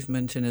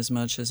achievement, in as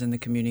much as in the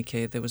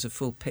communique there was a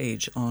full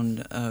page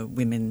on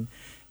women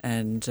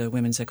and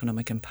women's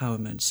economic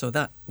empowerment. So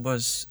that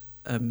was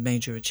a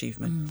major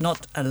achievement.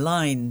 Not a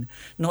line,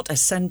 not a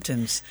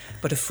sentence,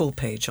 but a full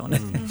page on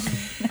it.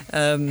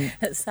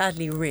 That's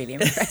sadly really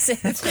impressive.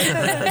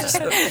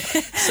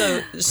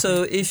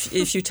 So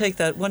if you take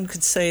that, one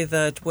could say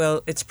that,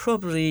 well, it's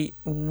probably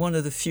one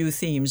of the few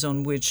themes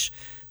on which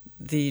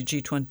the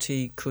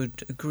G20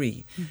 could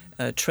agree.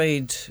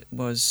 Trade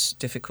was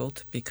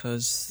difficult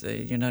because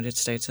the United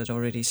States had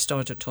already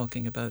started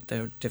talking about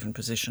their different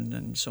position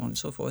and so on and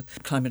so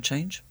forth. Climate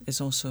change is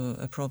also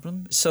a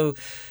problem. So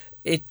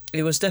it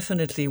was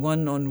definitely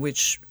one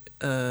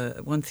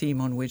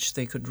theme on which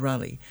they could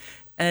rally.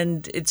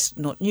 And it's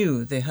not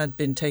new. They had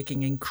been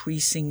taking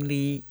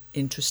increasingly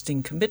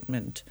interesting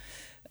commitment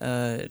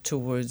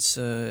towards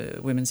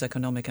women's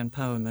economic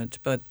empowerment.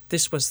 But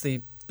this was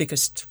the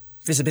biggest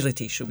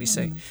visibility, should we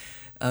say,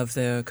 of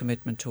their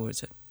commitment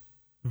towards it.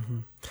 Mm-hmm.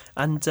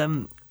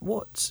 And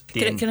what...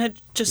 Can I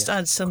just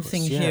add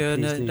something here?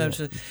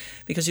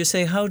 Because you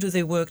say, how do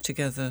they work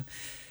together?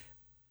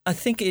 I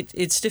think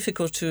it's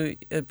difficult to,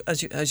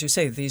 as you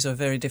say, these are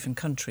very different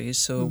countries.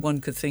 So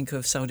one could think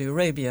of Saudi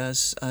Arabia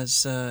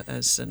as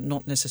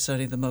not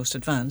necessarily the most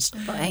advanced.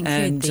 But I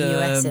include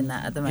the US in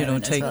that at the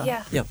moment as well.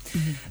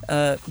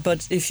 Yeah.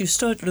 But if you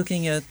start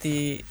looking at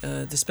the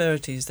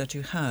disparities that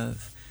you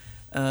have,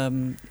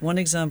 one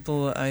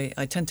example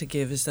I tend to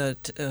give is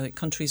that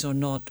countries are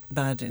not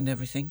bad in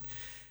everything.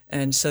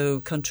 And so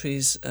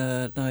countries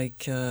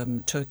like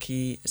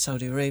Turkey,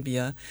 Saudi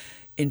Arabia,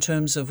 in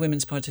terms of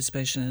women's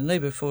participation in the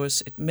labour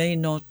force, it may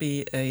not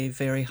be a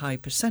very high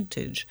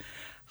percentage.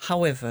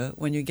 However,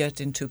 when you get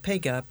into pay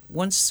gap,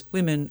 once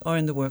women are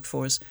in the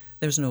workforce,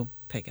 there's no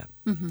pay gap,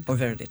 or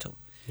very little.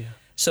 Yeah.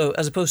 So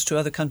as opposed to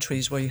other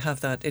countries where you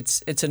have that,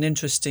 it's an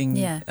interesting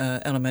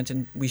element,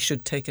 and we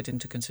should take it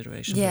into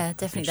consideration. Yeah,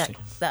 definitely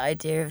that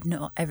idea of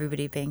not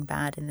everybody being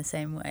bad in the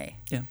same way.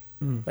 Yeah.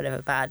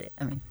 Whatever bad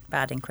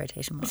in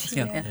quotation marks.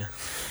 Yeah.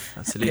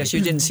 Absolutely. Yes,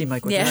 you didn't see my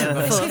quotation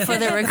marks. For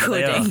the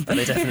recording.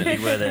 They definitely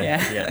were there.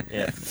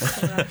 Yeah.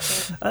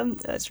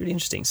 That's really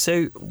interesting.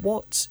 So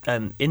what,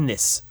 in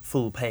this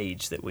full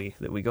page that we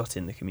got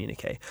in the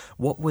communique,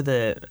 what were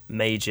the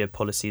major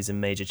policies and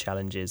major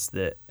challenges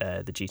that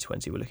the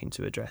G20 were looking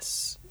to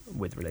address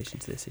with relation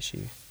to this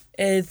issue?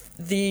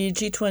 The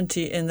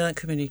G20 in that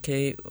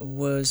communique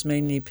was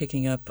mainly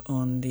picking up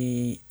on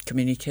the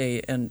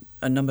communique and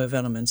a number of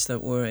elements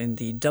that were in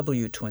the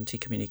W20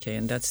 communique,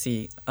 and that's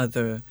the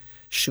other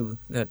shoe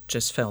that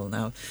just fell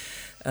now.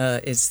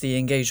 It's the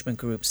engagement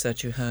groups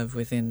that you have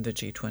within the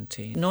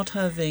G20. Not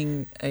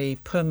having a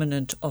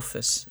permanent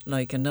office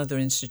like another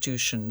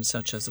institution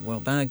such as the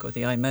World Bank or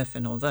the IMF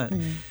and all that,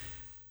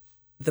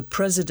 the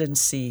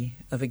presidency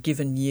of a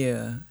given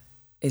year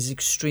is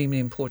extremely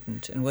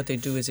important, and what they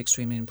do is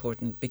extremely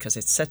important because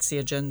it sets the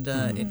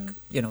agenda,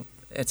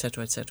 et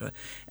cetera,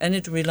 and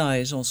it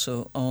relies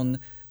also on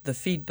the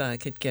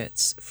feedback it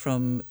gets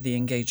from the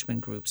engagement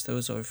groups.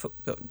 Those are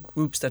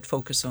groups that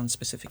focus on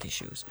specific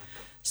issues.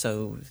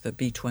 So the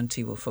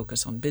B20 will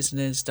focus on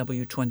business,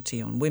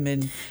 W20 on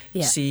women,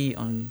 C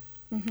on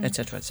et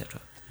cetera.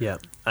 Yeah,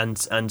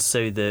 and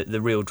so the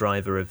real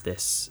driver of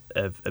this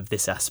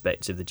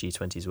aspect of the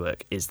G20's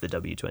work is the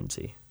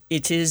W20.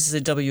 It is the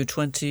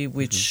W20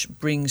 which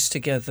brings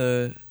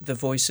together the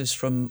voices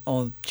from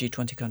all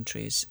G20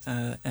 countries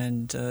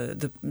and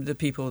the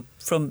people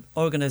from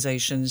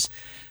organizations,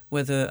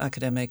 whether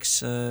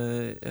academics,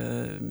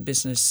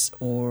 business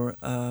or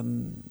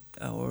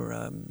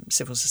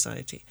civil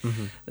society,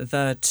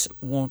 that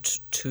want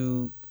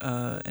to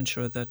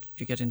ensure that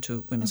you get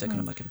into women's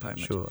economic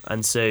empowerment. Sure,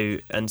 and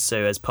so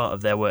as part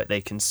of their work, they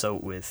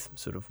consult with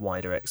sort of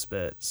wider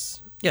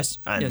experts. Yes,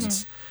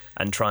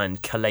 and try and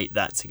collate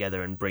that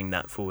together and bring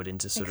that forward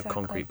into sort of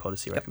concrete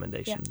policy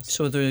recommendations. Yep.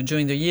 So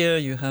during the year,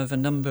 you have a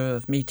number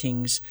of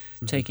meetings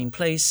taking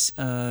place,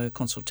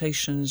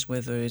 consultations,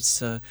 whether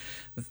it's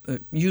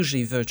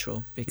usually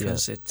virtual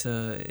because it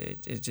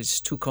is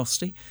too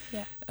costly,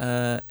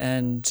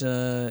 and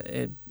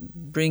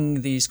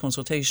bring these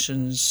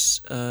consultations.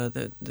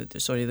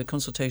 The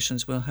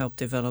consultations will help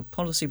develop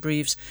policy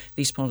briefs.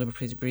 These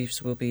policy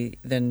briefs will be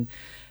then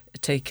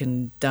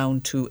taken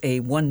down to a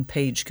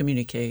one-page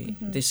communique.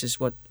 This is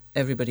what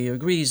everybody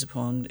agrees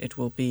upon. It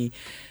will be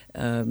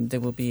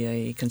there will be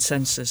a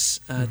consensus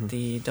at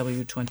the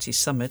W20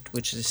 summit,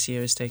 which this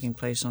year is taking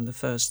place on the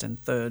 1st and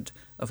 3rd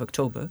of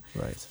October.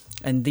 Right.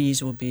 And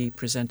these will be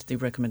presented. The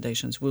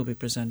recommendations will be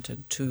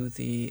presented to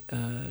the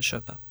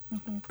Sherpa.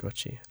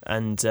 Got you.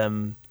 And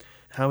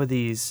how are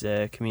these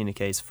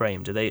communiques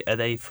framed? Are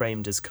they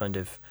framed as kind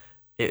of,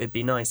 it would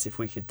be nice if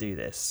we could do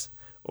this?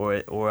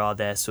 Or are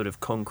there sort of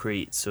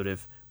concrete sort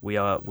of we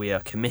are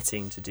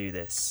committing to do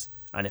this,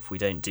 and if we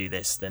don't do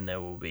this, then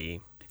there will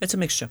be... It's a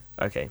mixture.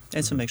 Okay.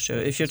 It's a mixture.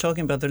 If you're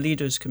talking about the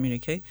leaders'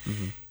 communique,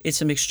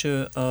 it's a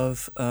mixture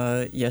of,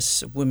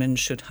 yes, women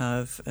should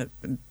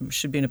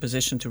be in a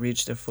position to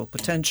reach their full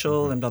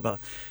potential and blah, blah.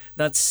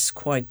 That's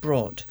quite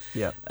broad.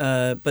 Yeah.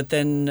 But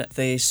then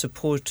they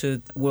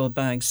supported World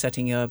Bank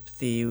setting up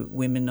the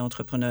Women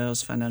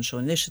Entrepreneurs Financial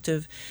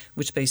Initiative,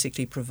 which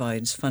basically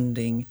provides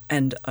funding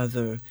and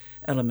other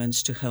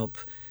elements to help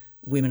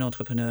women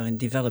entrepreneurs in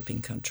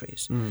developing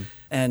countries.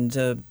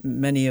 And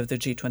many of the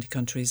G20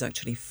 countries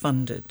actually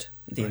funded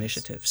the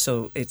initiative.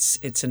 So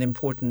it's an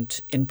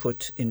important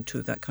input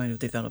into that kind of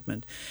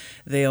development.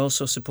 They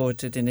also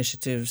supported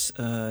initiatives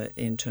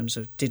in terms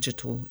of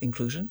digital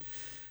inclusion.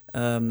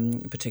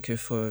 particularly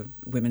for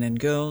women and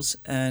girls.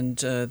 And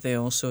they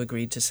also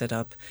agreed to set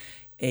up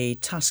a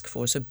task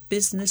force, a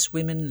business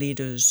women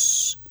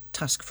leaders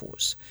task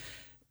force,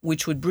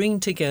 which would bring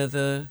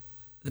together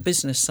the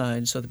business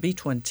side, so the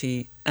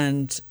B20,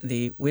 and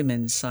the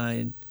women's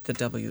side, the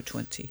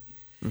W20.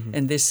 Mm-hmm.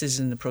 And this is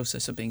in the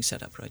process of being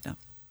set up right now.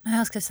 I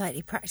ask a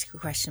slightly practical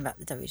question about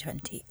the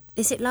W20.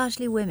 Is it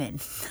largely women?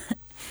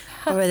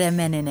 Or are there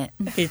men in it?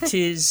 It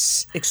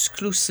is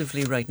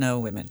exclusively right now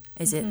women.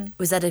 Is it?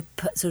 Was that a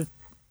sort of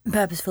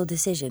purposeful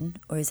decision,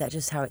 or is that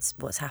just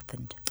what's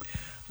happened?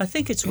 I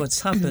think it's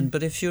what's happened,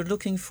 but if you're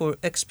looking for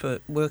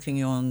expert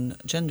working on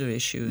gender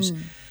issues,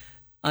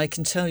 I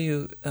can tell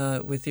you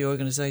with the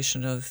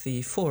organisation of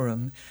the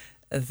forum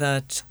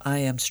that I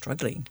am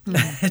struggling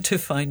to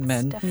find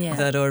men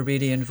that are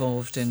really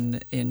involved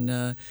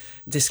in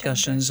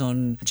discussions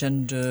on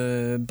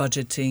gender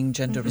budgeting,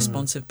 gender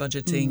responsive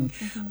budgeting,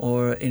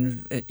 or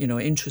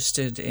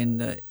interested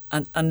in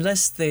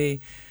unless they.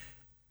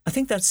 I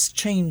think that's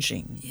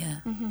changing.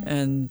 Yeah.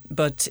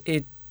 But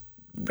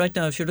right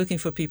now, if you're looking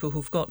for people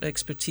who've got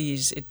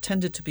expertise, it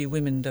tended to be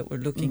women that were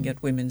looking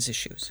at women's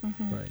issues.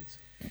 Right.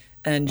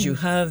 And you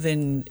have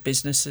in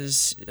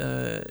businesses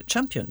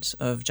champions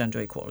of gender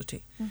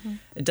equality.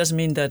 It doesn't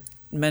mean that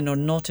men are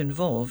not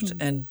involved.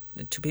 And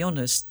to be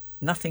honest,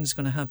 nothing's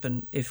going to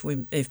happen if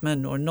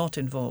men are not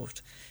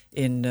involved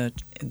in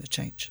the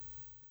change.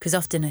 Because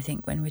often I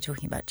think when we're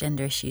talking about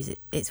gender issues,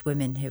 it's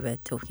women who are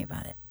talking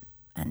about it.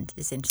 And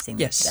it's interesting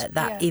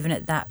that even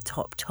at that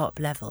top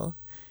level,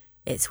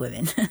 it's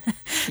women.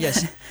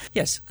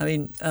 Yes. I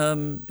mean,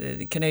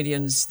 the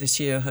Canadians this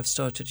year have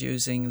started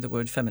using the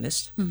word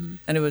feminist. And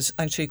it was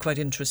actually quite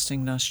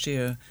interesting last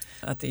year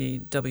at the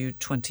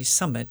W20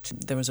 summit.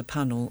 There was a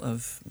panel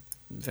of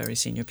very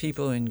senior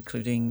people,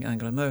 including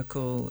Angela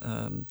Merkel,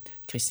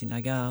 Christine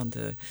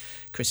Lagarde,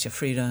 Chrystia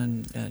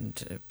Freeland,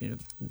 and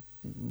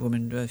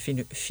woman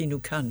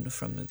Finou Khan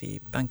from the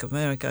Bank of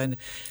America, and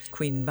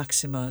Queen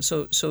Maxima.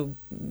 So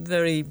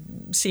very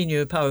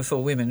senior,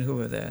 powerful women who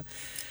were there.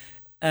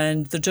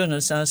 And the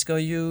journalists asked, "Are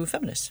you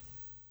feminist?"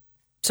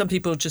 Some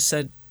people just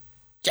said,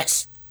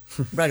 "Yes,"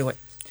 right away.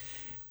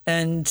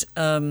 And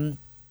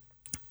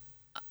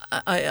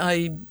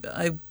I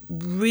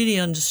really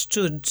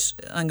understood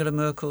Angela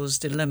Merkel's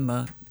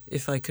dilemma,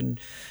 if I can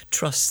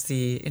trust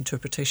the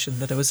interpretation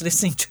that I was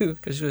listening to,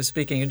 because she was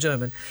speaking in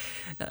German,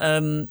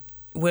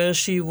 where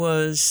she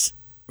was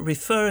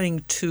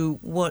referring to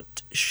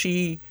what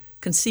she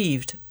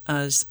conceived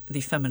as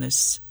the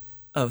feminists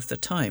of the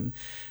time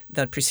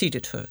that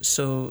preceded her.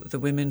 So the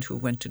women who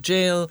went to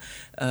jail,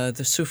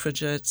 the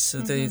suffragettes,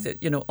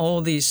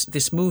 all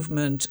this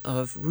movement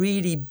of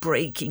really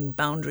breaking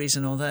boundaries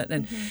and all that.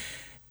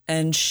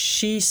 And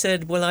she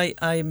said, well,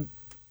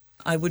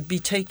 I would be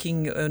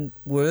taking a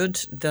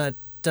word that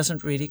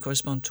doesn't really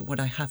correspond to what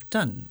I have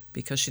done,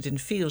 because she didn't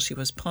feel she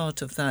was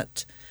part of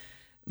that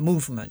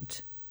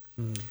movement.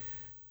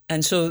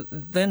 And so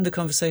then the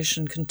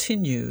conversation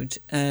continued,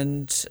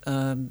 and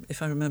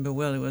if I remember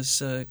well, it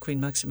was Queen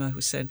Maxima who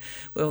said,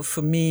 well,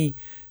 for me,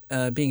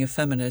 being a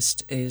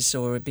feminist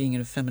or being in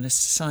a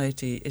feminist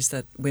society is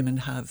that women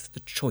have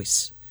the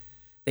choice.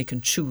 They can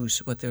choose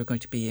what they're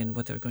going to be and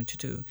what they're going to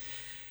do.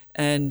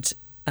 And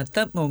at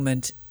that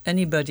moment,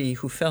 anybody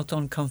who felt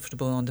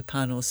uncomfortable on the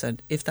panel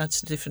said, if that's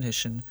the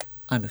definition,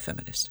 I'm a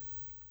feminist.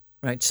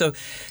 Right? So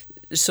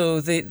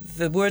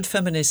the word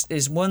feminist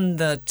is one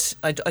that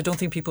I don't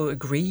think people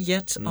agree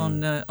yet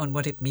on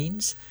what it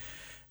means.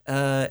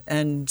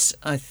 And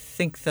I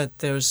think that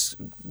there's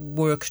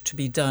work to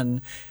be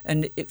done.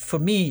 And for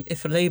me,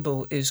 if a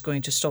label is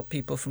going to stop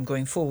people from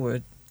going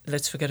forward,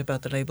 let's forget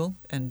about the label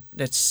and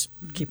let's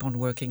keep on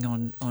working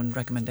on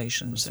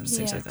recommendations and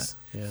things like that.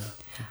 Yeah.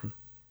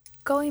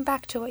 Going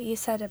back to what you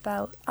said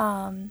about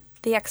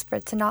the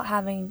experts and not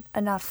having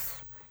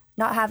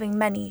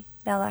many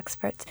male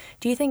experts,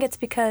 do you think it's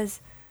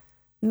because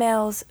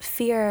males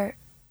fear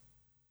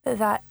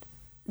that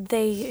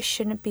they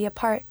shouldn't be a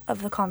part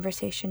of the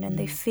conversation and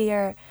they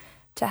fear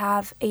to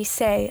have a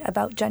say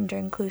about gender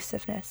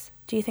inclusiveness?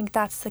 Do you think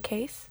that's the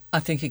case? I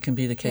think it can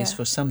be the case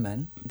for some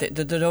men.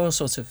 There are all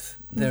sorts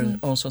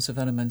of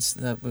elements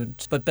that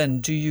would. But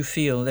Ben, do you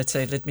feel? Let's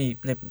say,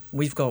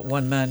 we've got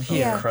one man here.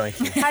 Yeah.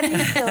 Crikey. How do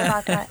you feel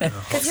about that?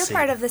 Because you're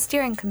part of the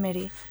steering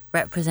committee.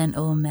 Represent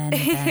all men.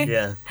 Ben.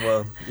 Yeah.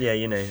 Well. Yeah.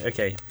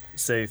 Okay.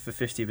 So for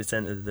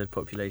 50% of the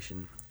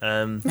population.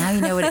 Now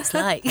you know what it's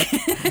like.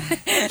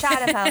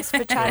 Chatham House,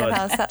 for Chatham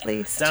House at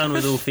least. Down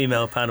with all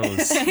female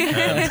panels.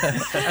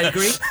 I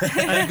agree.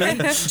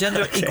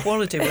 Gender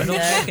equality. We're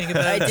not talking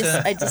about.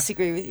 I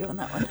disagree with you on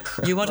that one.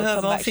 You want to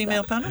have our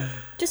female panel?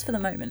 Just for the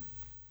moment.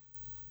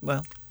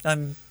 Well,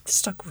 I'm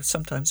stuck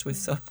sometimes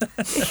with.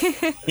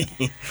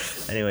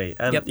 Anyway,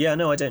 yeah,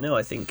 no, I don't know.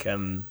 I think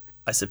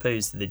I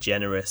suppose the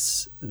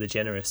generous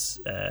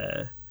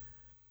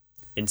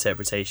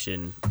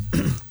interpretation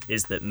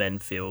is that men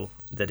feel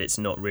that it's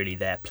not really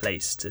their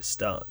place to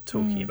start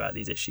talking about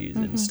these issues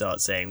and start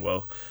saying,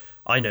 well,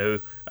 I know,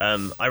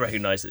 I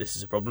recognise that this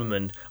is a problem,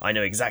 and I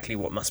know exactly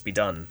what must be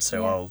done.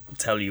 So I'll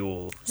tell you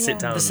all, sit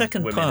down, the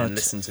second women, part and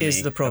listen to is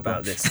me the problem.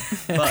 about this.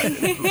 But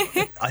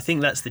I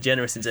think that's the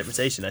generous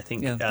interpretation. I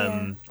think,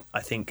 I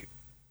think,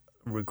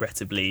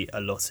 regrettably,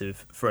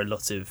 for a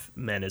lot of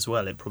men as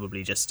well, it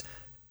probably just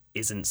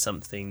isn't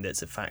something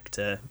that's a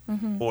factor.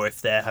 Or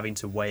if they're having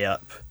to weigh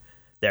up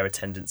their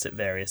attendance at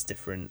various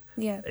different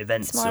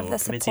events or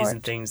committees support.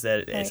 And things,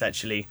 that it's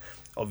actually,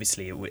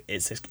 obviously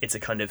it's a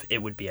kind of,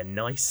 it would be a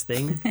nice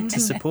thing to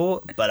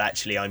support, but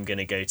actually I'm going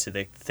to go to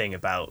the thing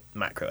about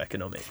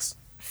macroeconomics,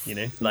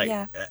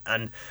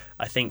 and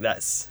I think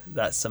that's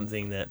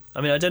something that,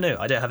 I mean, I don't know,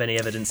 I don't have any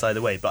evidence either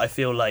way, but I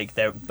feel like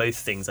both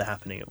things are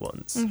happening at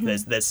once.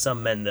 There's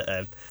some men that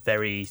are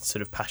very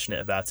sort of passionate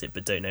about it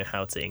but don't know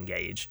how to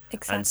engage,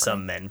 and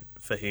some men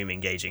for whom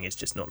engaging is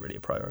just not really a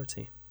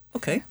priority.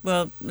 Okay,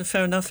 well,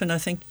 fair enough, and I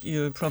think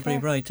you're probably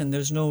right, and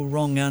there's no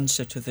wrong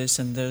answer to this,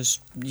 and there's,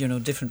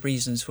 different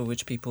reasons for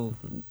which people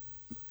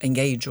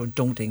engage or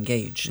don't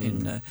engage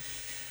in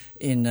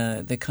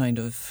the kind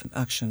of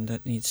action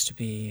that need to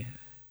be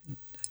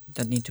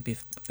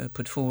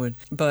put forward.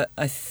 But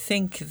I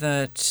think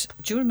that,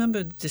 do you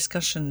remember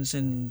discussions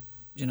in,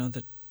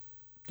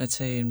 let's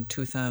say in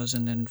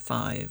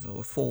 2005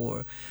 or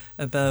 4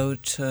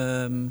 about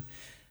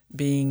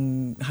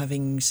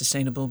having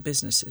sustainable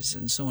businesses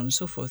and so on and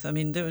so forth. I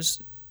mean,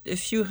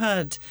 if you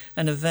had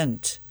an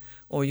event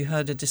or you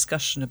had a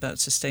discussion about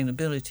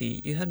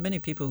sustainability, you had many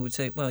people who would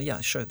say, well, yeah,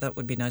 sure, that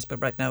would be nice,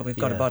 but right now we've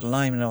got a bottom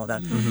line and all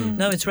that.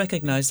 Now it's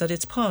recognised that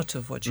it's part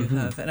of what you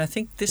have. And I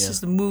think this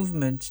is the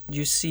movement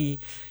you see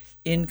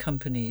in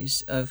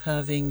companies of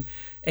having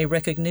a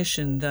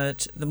recognition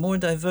that the more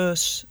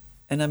diverse,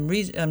 and I'm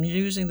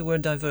using the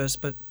word diverse,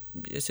 but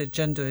you said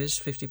gender is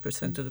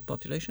 50% of the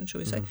population, shall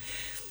we say?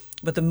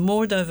 But the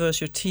more diverse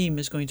your team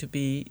is going to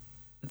be,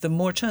 the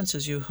more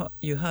chances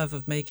you have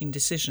of making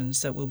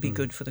decisions that will be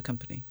good for the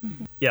company.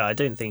 Yeah, I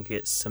don't think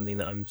it's something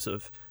that I'm sort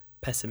of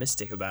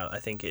pessimistic about.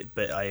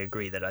 But I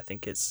agree that I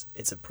think it's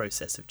a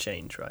process of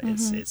change, right?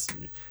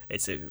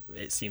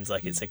 It seems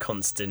like it's a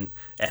constant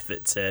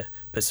effort to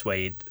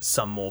persuade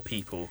some more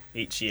people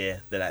each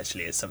year that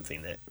actually it's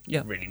something that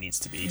really needs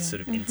to be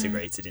sort of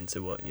integrated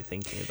into what you're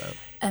thinking about.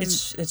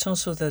 It's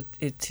also that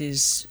it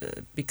is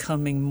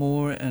becoming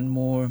more and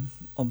more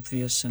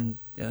obvious, and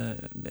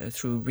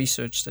through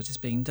research that is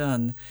being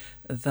done,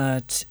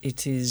 that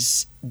it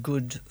is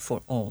good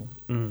for all.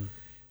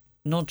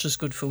 Not just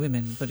good for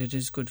women, but it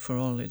is good for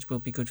all. It will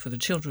be good for the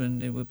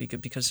children. It will be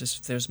good because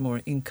if there's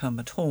more income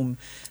at home,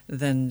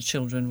 then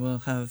children will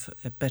have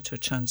a better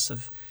chance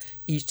of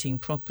eating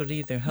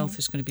properly. Their health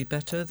is going to be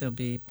better. They'll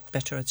be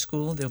better at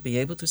school. They'll be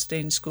able to stay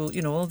in school.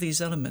 All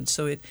these elements.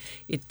 So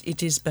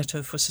it is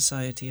better for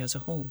society as a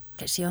whole.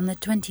 Actually, on the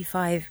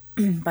 25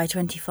 by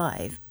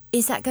 25,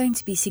 is that going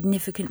to be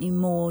significantly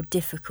more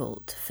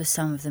difficult for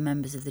some of the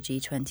members of the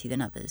G20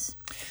 than others?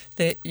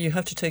 You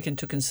have to take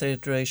into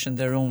consideration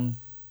their own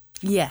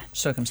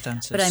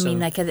circumstances. But I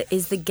mean,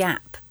 is the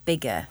gap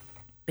bigger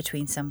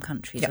between some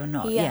countries or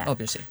not? Yeah,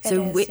 obviously.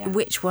 So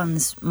which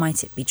ones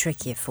might it be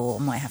trickier for,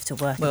 might have to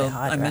work a bit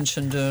harder I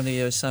mentioned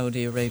earlier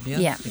Saudi Arabia.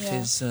 It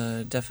is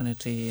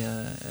definitely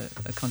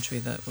a country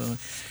that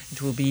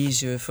it will be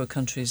easier for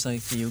countries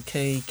like the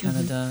UK,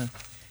 Canada,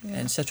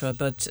 etc.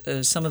 But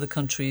some of the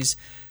countries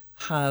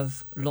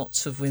have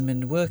lots of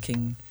women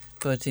working,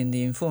 but in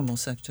the informal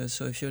sector.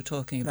 So if you're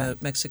talking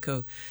about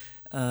Mexico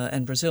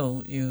and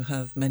Brazil, you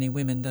have many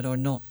women that are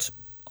not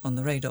on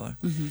the radar.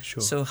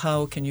 Sure. So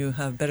how can you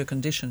have better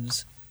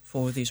conditions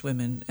for these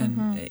women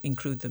and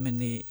include them in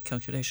the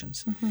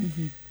calculations?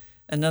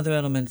 Another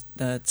element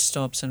that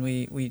stops, and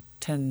we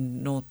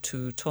tend not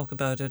to talk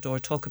about it or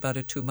talk about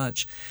it too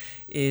much,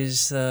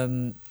 is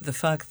the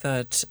fact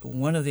that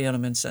one of the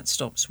elements that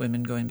stops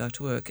women going back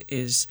to work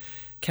is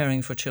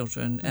caring for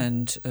children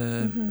and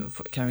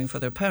caring for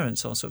their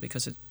parents also,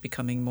 because it's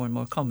becoming more and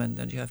more common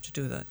that you have to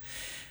do that.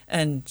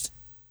 And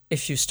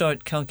if you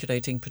start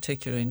calculating,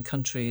 particularly in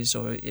countries,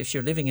 or if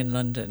you're living in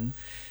London,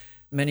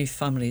 many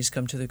families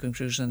come to the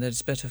conclusion that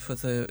it's better for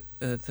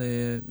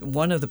the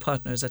one of the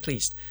partners at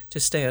least to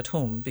stay at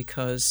home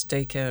because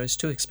daycare is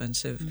too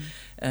expensive,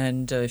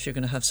 and if you're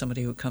going to have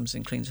somebody who comes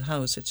and cleans the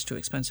house, it's too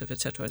expensive,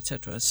 etc.,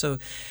 etc. So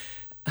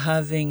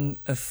having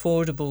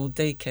affordable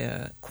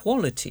daycare,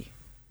 quality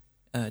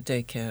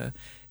daycare,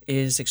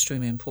 is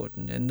extremely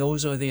important, and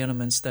those are the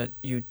elements that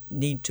you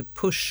need to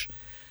push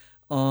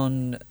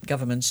on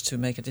governments to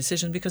make a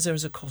decision, because there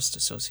is a cost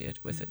associated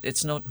with it.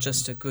 It's not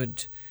just a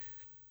good...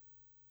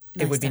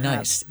 It would be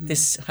nice.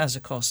 This has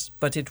a cost,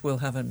 but it will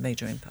have a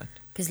major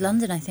impact. Because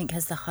London, I think,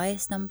 has the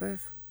highest number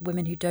of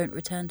women who don't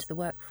return to the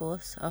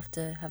workforce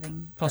after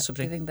having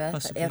giving birth.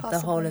 Possibly. The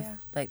whole of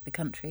the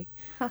country,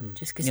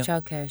 just because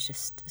childcare is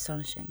just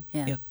astonishing.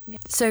 Yeah.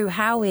 So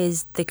how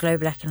is the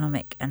Global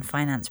Economic and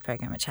Finance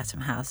Programme at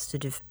Chatham House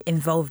sort of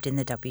involved in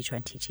the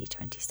W20,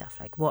 G20 stuff?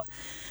 Like what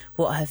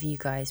have you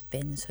guys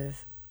been sort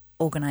of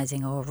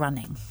organising or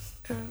running?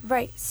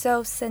 Right.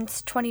 So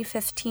since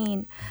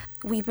 2015,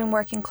 we've been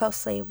working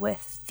closely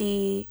with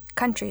the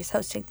countries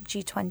hosting the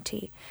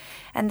G20.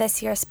 And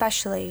this year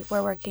especially,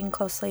 we're working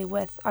closely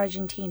with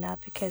Argentina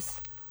because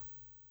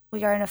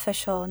we are an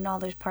official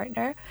knowledge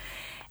partner.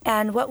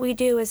 And what we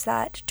do is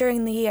that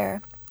during the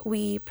year,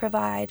 we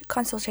provide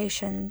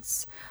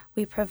consultations,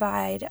 we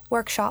provide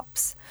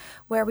workshops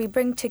where we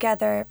bring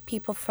together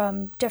people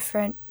from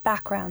different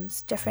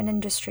backgrounds, different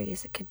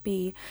industries. It could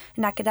be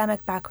an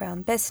academic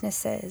background,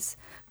 businesses,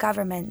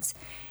 governments.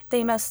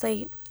 They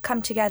mostly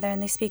come together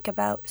and they speak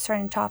about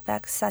certain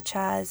topics such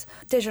as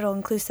digital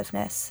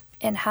inclusiveness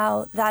and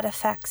how that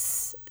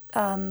affects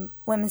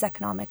women's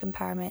economic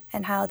empowerment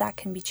and how that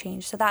can be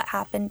changed. So that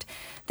happened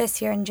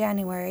this year in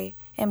January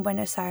in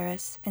Buenos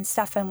Aires, and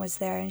Stephane was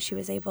there, and she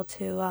was able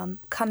to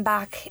come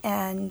back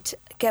and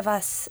give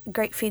us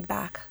great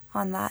feedback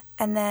on that.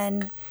 And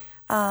then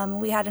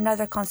we had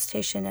another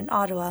consultation in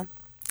Ottawa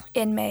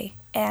in May,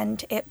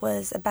 and it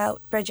was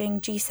about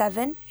bridging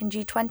G7 and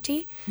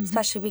G20,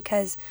 especially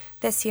because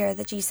this year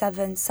the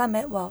G7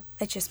 summit, well,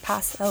 it just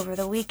passed over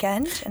the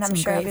weekend, and I'm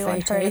sure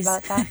everyone heard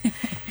about that.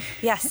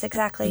 Yes,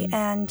 exactly.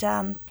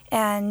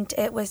 And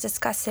it was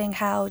discussing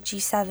how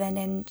G7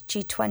 and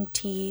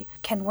G20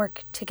 can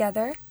work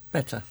together.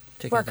 Better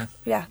together.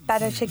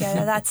 Better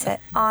together, that's it,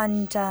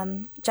 on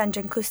gender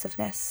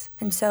inclusiveness.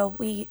 And so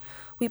we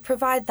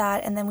provide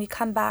that, and then we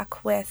come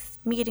back with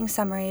meeting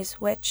summaries,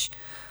 which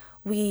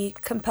we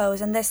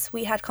compose. And this,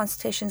 we had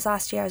consultations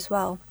last year as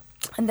well.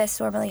 And this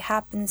normally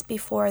happens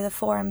before the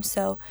forum.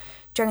 So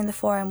during the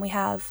forum, we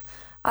have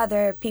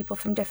other people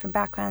from different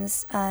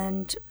backgrounds,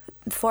 and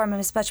the forum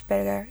is much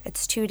bigger.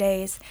 It's 2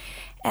 days,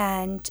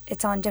 and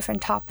it's on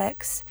different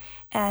topics.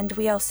 And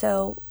we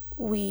also,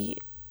 we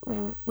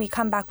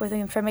come back with the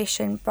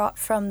information brought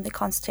from the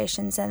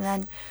consultations, and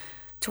then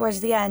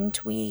towards the end,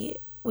 we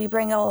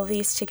bring all of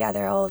these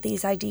together, all of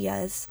these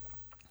ideas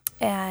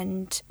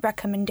and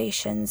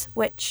recommendations,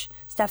 which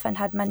Stephane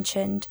had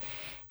mentioned.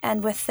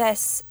 And with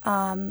this,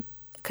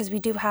 because we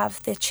do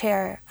have the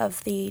chair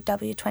of the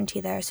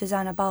W20 there,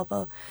 Susana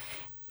Balbo,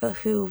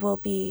 who will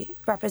be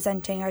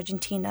representing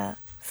Argentina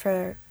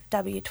for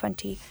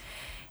W20.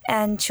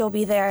 And she'll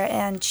be there,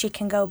 and she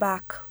can go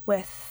back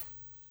with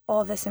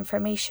all this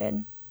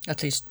information.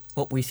 At least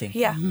what we think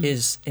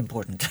is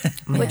important.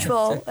 Which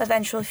will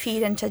eventually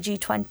feed into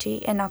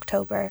G20 in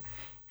October,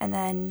 and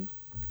then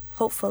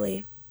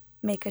hopefully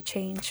make a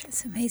change.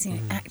 It's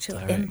amazing, actual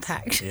direct.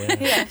 Impact.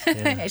 Yeah.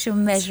 Actual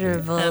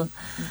measurable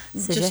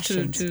Just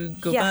suggestions. to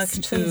go back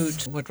to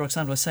what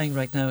Roxanne was saying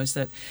right now is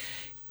that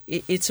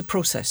it's a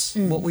process.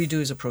 What we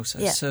do is a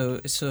process. Yeah.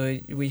 So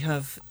we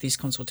have these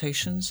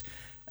consultations.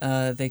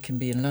 They can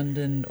be in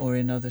London or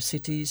in other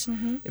cities.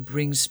 It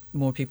brings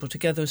more people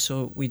together,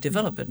 so we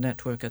develop a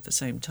network at the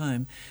same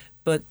time.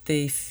 But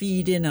they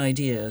feed in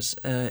ideas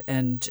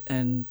and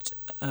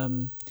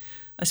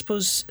I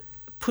suppose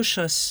push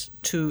us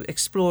to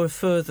explore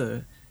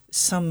further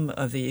some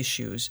of the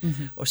issues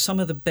or some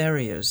of the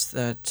barriers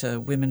that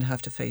women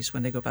have to face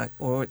when they go back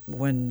or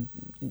when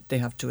they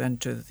have to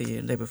enter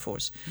the labour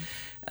force.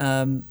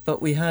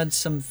 But we had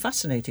some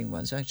fascinating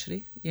ones,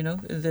 actually. You know,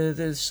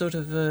 the sort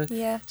of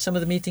some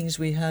of the meetings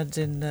we had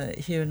in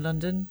here in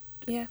London.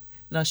 Yeah.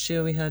 Last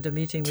year we had a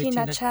meeting with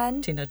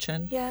Tina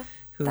Chen. Yeah.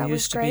 Who that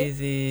used to great.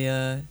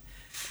 be the.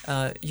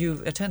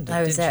 You attended.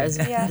 I was there.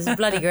 Didn't you? It was a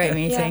bloody great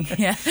meeting.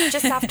 Yeah.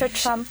 Just after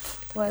Trump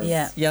was.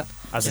 Yeah. Yep.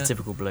 As a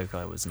typical bloke,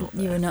 I was not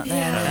there. You were not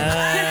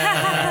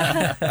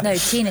there. No,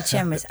 Tina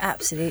Chen was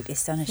absolutely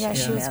astonishing. Yeah,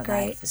 she was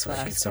great. As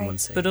well. She's Someone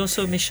great. say. But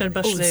also Michelle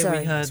Bachelet,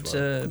 we had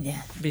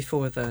As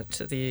before that,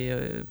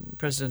 the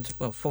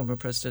former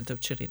president of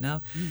Chile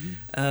now.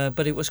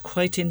 But it was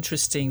quite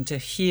interesting to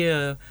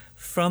hear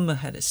from a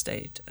head of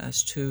state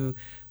as to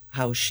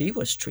how she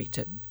was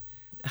treated,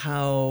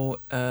 how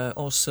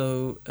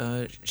also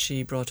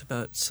she brought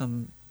about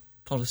some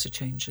policy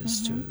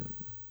changes to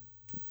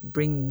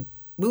bring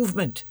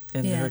movement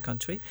in her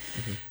country.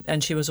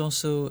 And she was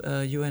also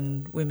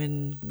UN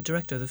Women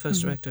Director, the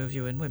first director of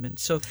UN Women.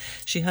 So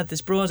she had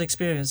this broad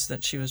experience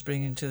that she was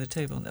bringing to the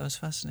table, and that was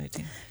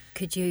fascinating.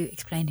 Could you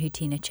explain who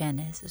Tina Chen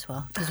is as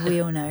well? Because we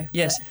all know.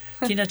 Yes,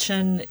 Tina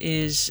Chen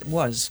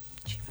was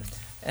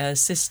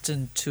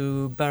assistant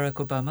to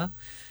Barack Obama.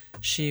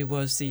 She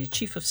was the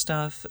chief of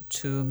staff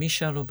to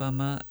Michelle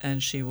Obama,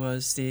 and she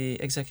was the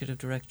executive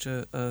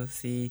director of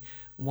the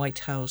White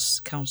House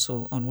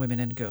Council on Women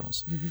and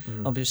Girls.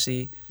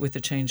 Obviously, with the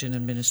change in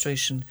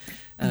administration,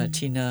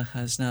 Tina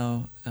has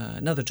now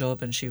another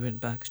job, and she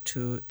went back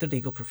to the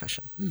legal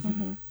profession.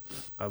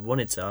 I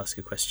wanted to ask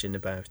a question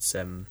about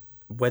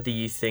whether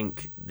you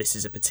think this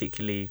is a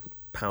particularly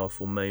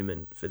powerful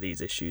moment for these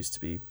issues to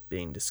be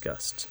being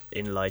discussed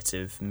in light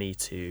of Me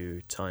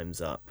Too, Time's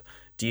Up.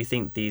 Do you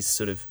think these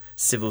sort of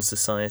civil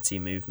society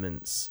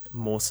movements,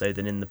 more so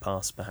than in the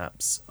past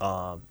perhaps,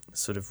 are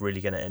sort of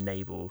really going to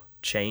enable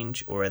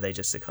change, or are they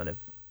just a kind of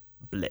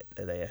blip?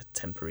 Are they a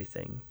temporary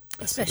thing?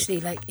 Especially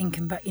like in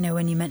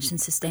when you mentioned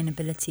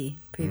sustainability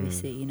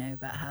previously,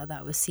 about how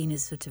that was seen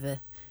as sort of a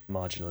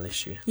marginal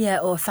issue. Yeah,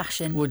 or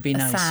fashion. Would be a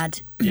nice.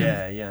 fad.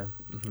 Yeah, yeah.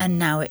 And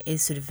now it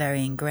is sort of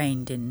very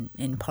ingrained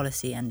in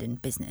policy and in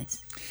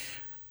business.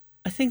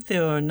 I think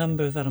there are a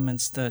number of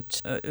elements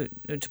that,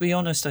 to be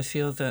honest, I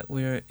feel that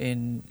we're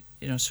in,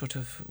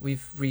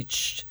 we've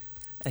reached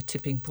a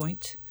tipping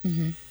point.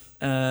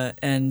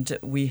 And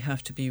we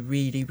have to be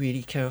really,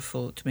 really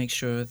careful to make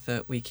sure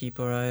that we keep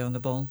our eye on the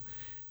ball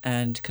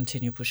and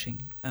continue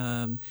pushing.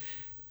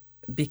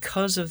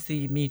 Because of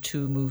the Me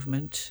Too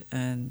movement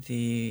and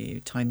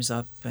the Time's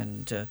Up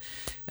and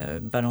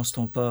Balance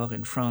ton port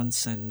in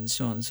France and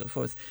so on and so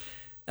forth,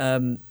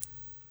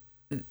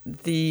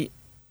 the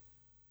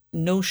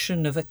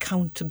notion of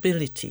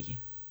accountability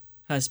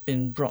has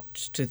been brought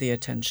to the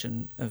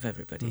attention of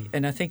everybody.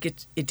 And I think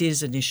it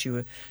is an issue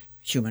of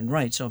human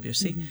rights,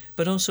 obviously,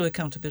 but also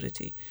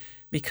accountability,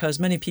 because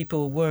many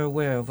people were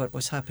aware of what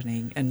was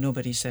happening and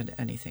nobody said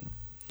anything.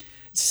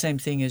 It's the same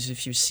thing as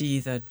if you see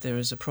that there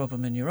is a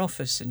problem in your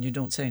office and you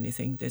don't say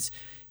anything.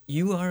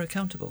 You are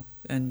accountable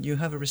and you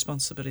have a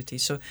responsibility.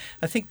 So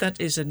I think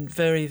that is a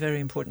very, very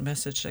important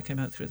message that came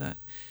out through that.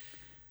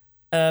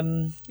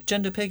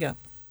 Gender pay gap.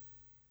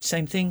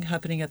 Same thing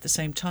happening at the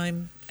same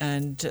time.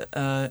 And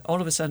all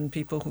of a sudden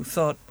people who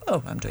thought,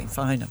 oh, I'm doing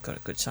fine, I've got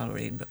a good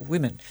salary, but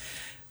women,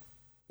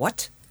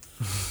 what?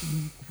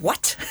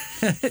 What?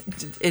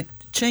 It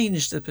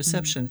changed the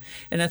perception.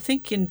 And I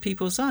think in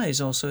people's eyes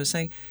also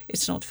saying,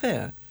 it's not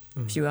fair.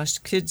 If you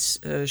ask kids,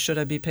 should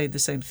I be paid the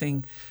same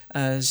thing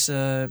as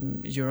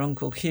your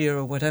uncle here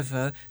or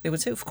whatever, they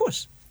would say, of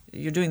course,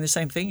 you're doing the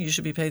same thing, you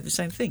should be paid the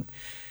same thing.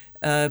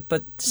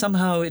 But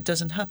somehow it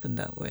doesn't happen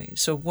that way.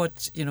 So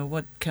what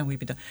can we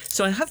be done?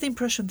 So I have the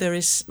impression there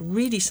is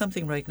really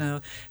something right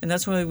now, and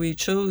that's why we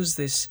chose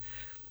this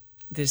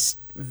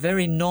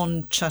very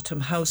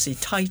non-Chatham Housey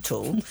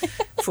title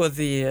for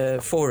the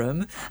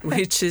forum,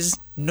 which is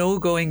No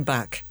Going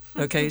Back.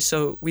 Okay,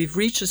 so we've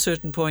reached a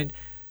certain point.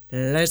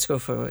 Let's go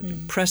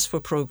forward. Press for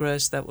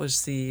progress. That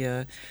was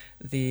the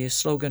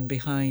slogan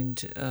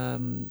behind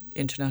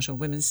International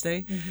Women's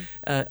Day.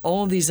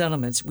 All these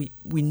elements we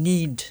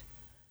need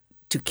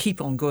to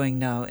keep on going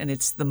now, and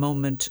it's the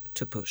moment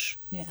to push.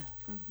 Yeah.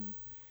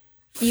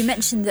 You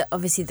mentioned that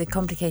obviously the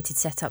complicated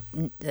setup,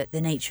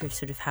 the nature of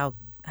sort of how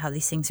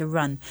these things are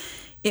run.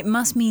 It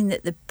must mean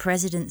that the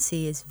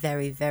presidency is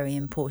very, very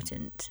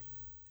important.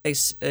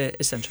 It's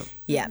essential.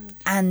 Yeah.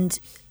 And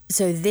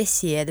so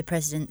this year the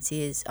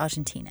presidency is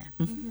Argentina.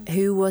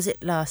 Who was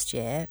it last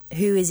year?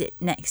 Who is it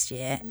next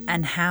year?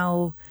 And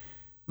how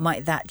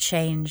might that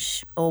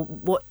change, or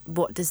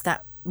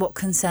what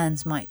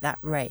concerns might that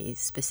raise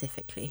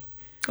specifically?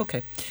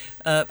 Okay.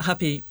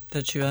 Happy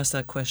that you asked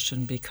that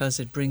question, because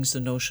it brings the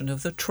notion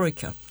of the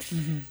troika.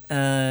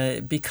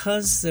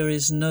 Because there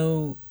is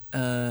no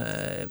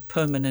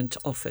permanent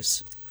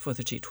office for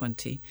the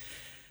G20,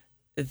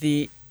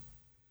 the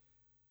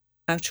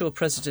actual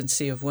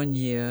presidency of 1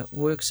 year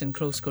works in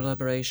close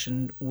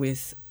collaboration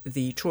with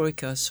the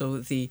troika, so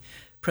the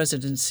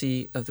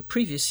presidency of the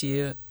previous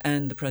year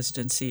and the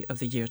presidency of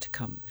the year to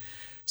come.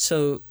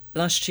 So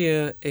last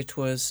year it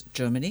was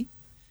Germany.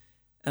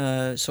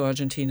 So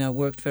Argentina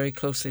worked very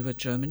closely with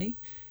Germany,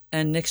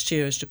 and next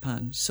year is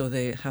Japan. So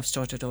they have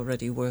started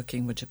already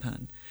working with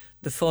Japan.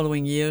 The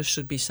following year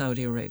should be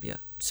Saudi Arabia.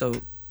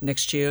 So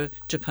next year,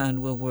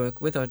 Japan will work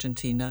with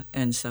Argentina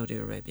and Saudi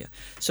Arabia.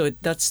 So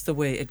that's the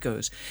way it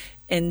goes.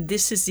 And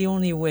this is the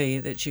only way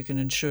that you can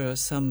ensure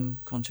some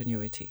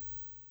continuity.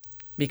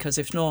 Because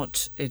if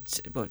not, it's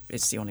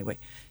the only way.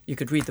 You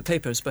could read the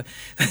papers, but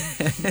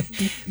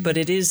but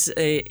it is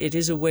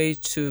a way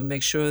to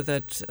make sure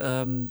that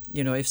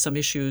if some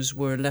issues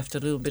were left a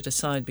little bit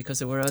aside because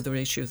there were other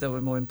issues that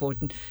were more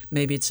important,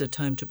 maybe it's a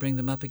time to bring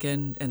them up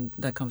again, and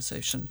that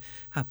conversation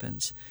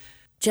happens.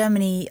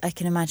 Germany, I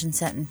can imagine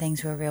certain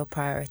things were a real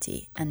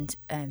priority, and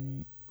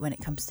when it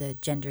comes to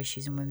gender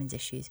issues and women's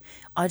issues.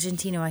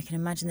 Argentina, I can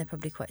imagine they're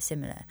probably quite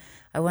similar.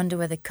 I wonder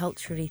whether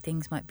culturally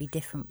things might be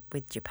different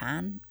with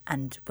Japan,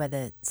 and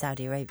whether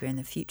Saudi Arabia in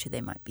the future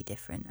they might be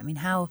different. I mean,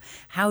 how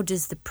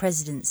does the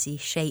presidency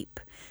shape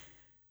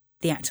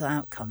the actual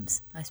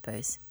outcomes, I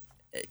suppose?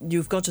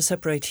 You've got to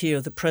separate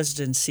here the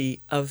presidency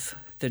of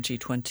the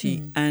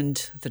G20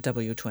 and the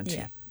W20.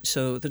 Yeah.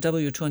 So the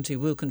W20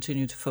 will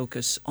continue to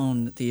focus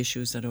on the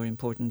issues that are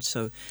important.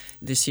 So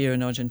this year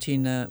in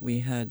Argentina,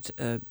 we had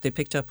they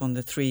picked up on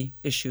the 3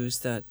 issues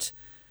that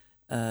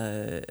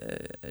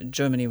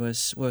Germany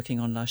was working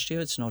on last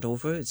year. It's not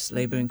over. It's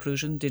labour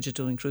inclusion,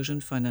 digital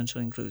inclusion, financial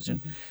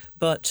inclusion.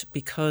 But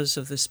because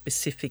of the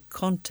specific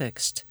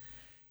context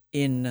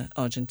in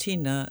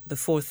Argentina, the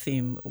 4th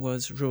theme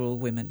was rural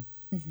women,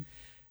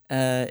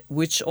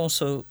 which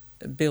also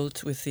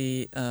built with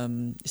the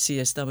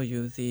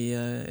CSW,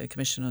 the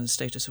Commission on the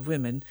Status of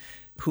Women,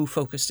 who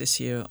focused this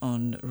year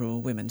on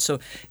rural women. So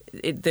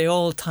they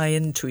all tie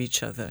into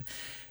each other.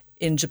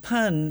 In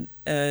Japan,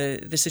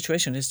 the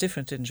situation is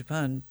different in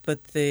Japan,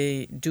 but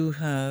they do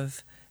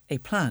have a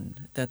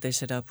plan that they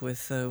set up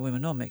with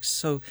Womenomics.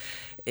 So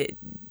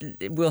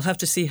we'll have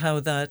to see how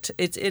that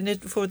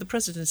for the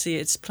presidency.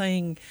 It's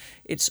playing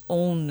its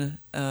own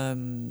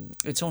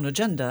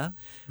agenda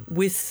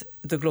with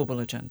the global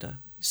agenda.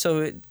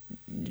 So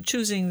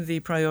choosing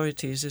the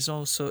priorities is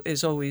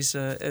always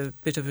a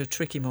bit of a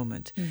tricky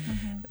moment.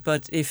 Mm-hmm.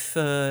 But if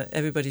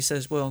everybody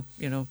says, well,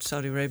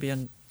 Saudi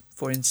Arabia,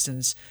 for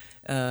instance,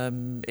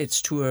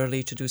 it's too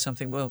early to do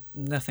something, well,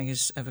 nothing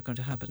is ever going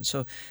to happen.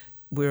 So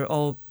we're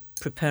all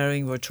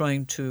preparing. We're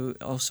trying to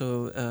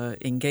also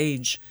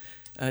engage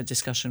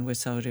discussion with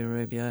Saudi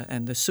Arabia,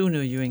 and the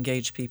sooner you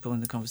engage people in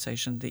the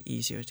conversation, the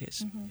easier it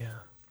is. Mm-hmm. Yeah.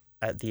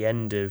 At the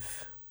end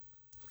of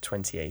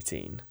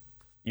 2018,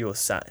 you're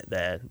sat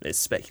there, it's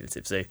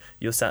speculative, so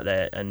you're sat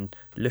there and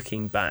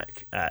looking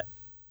back at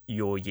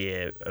your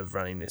year of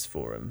running this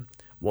forum,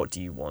 what do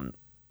you want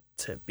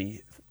to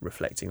be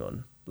reflecting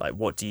on? Like,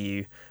 what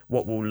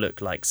will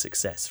look like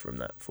success from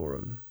that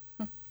forum?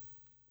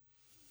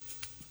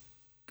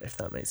 If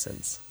that makes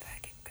sense. Very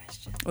good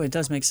question. Oh, it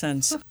does make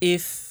sense.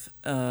 If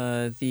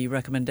the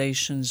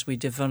recommendations we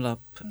develop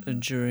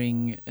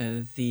during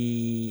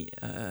the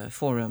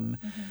forum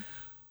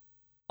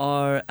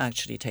are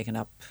actually taken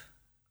up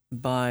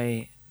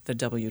by the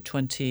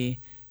W20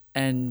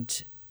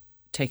 and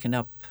taken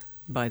up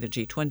by the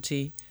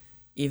G20,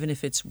 even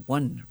if it's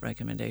one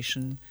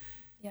recommendation,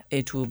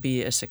 it will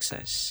be a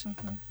success.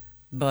 Mm-hmm.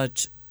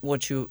 But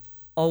what you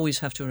always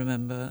have to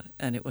remember,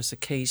 and it was the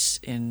case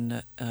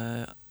in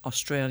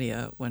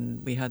Australia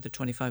when we had the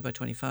 25 by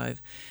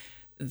 25,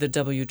 the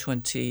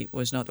W20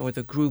 was not, or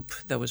the group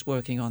that was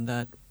working on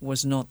that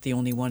was not the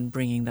only one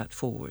bringing that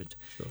forward.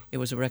 Sure. It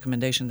was a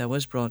recommendation that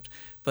was brought,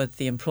 but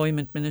the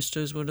employment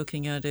ministers were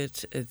looking at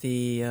it,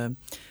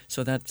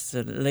 so that's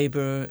the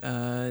Labour,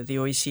 the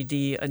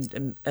OECD,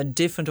 and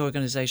different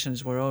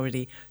organisations were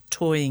already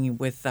toying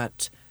with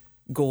that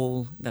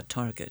goal, that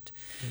target.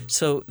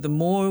 So the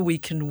more we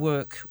can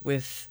work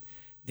with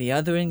the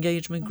other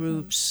engagement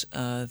groups,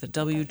 the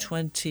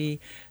W20,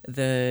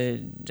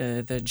 the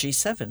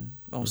G7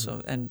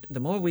 also, and the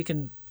more we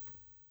can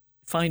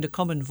find a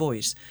common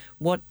voice,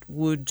 what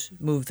would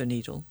move the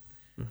needle,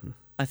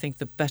 I think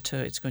the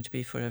better it's going to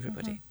be for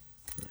everybody.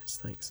 Nice,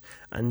 thanks.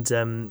 And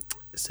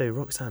so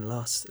Roxanne,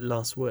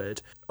 last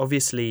word.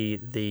 Obviously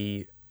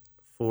the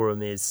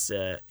forum is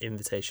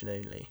invitation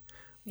only.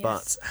 Yes.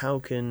 But how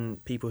can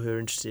people who are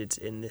interested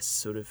in this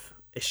sort of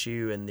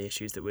issue and the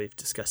issues that we've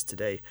discussed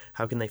today,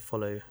 how can they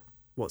follow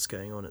what's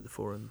going on at the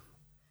forum?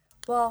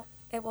 Well,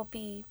 it will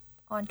be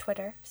on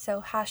Twitter,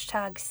 so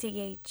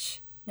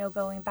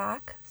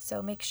 #CH_NoGoingBack.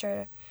 So make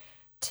sure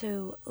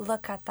to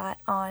look at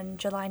that on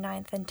July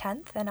 9th and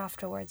 10th and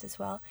afterwards as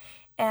well.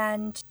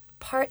 And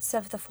parts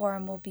of the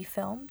forum will be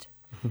filmed.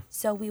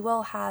 So we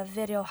will have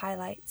video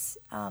highlights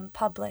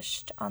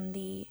published on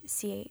the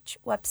CH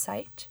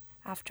website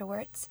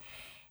afterwards.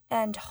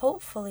 And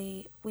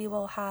hopefully we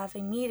will have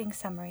a meeting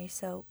summary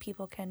so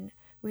people can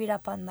read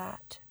up on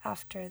that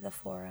after the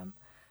forum.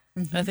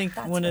 I think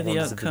That's one of the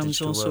Wonders of the outcomes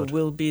digital also world.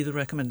 will be the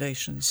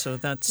recommendations. So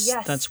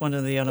that's one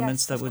of the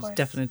elements that of would course.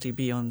 definitely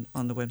be on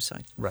the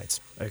website. Right.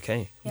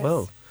 Okay. Yes.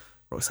 Well,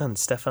 Roxanne,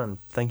 Stephane,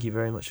 thank you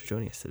very much for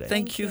joining us today.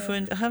 Thank you for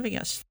having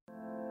us.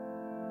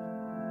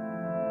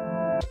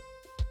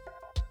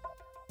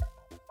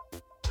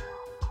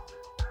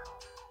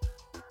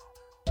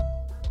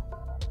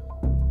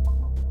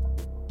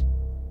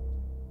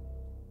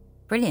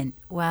 Brilliant.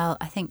 Well,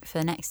 I think for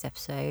the next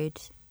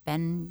episode,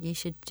 Ben, you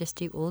should just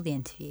do all the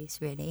interviews,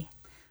 really.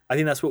 I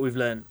think that's what we've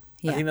learned.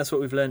 Yeah. I think that's what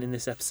we've learned in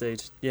this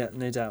episode. Yeah,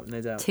 no doubt.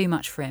 Too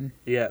much for him.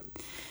 Yeah.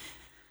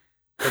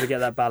 Got to get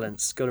that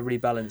balance. Got to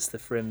rebalance the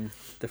Frim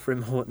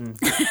Horton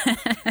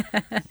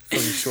feng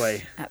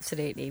shui.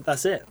 Absolutely.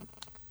 That's it.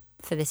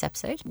 For this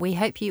episode. We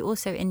hope you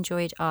also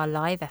enjoyed our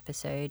live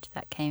episode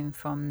that came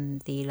from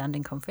the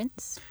London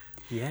conference.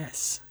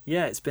 Yes.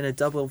 Yeah, it's been a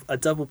double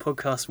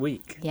podcast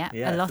week. Yeah,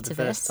 a lot for the of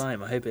first us.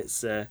 time. I hope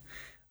it's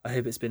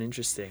been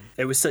interesting.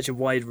 It was such a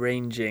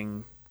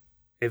wide-ranging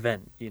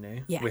event,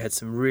 Yeah. We had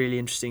some really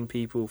interesting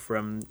people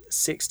from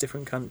 6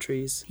 different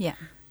countries. Yeah.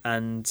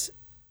 And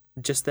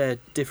just their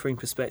differing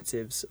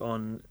perspectives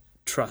on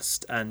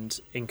trust and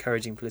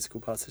encouraging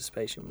political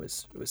participation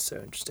was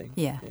so interesting.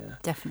 Yeah,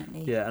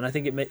 definitely. Yeah, and I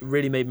think it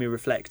really made me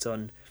reflect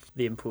on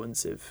the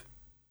importance of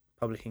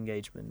public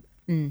engagement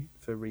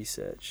for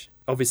research.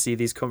 Obviously,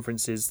 these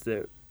conferences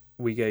that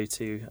we go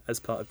to as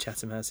part of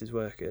Chatham House's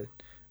work are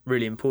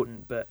really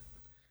important, but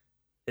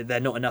they're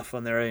not enough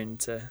on their own.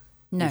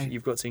 No.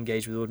 You've got to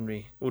engage with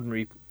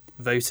ordinary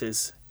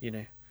voters,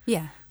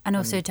 Yeah, and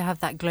also to have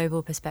that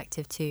global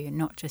perspective too, and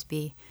not just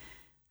be,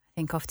 I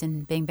think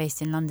often being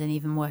based in London,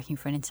 even working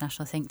for an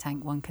international think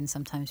tank, one can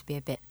sometimes be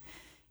a bit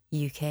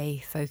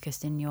UK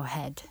focused in your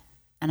head,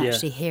 and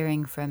actually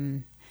hearing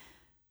from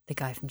the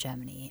guy from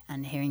Germany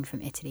and hearing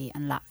from Italy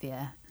and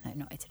Latvia, no,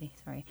 not Italy,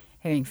 sorry,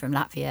 hearing from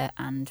Latvia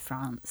and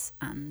France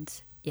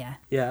and yeah.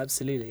 Yeah,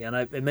 absolutely. And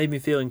it made me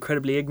feel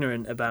incredibly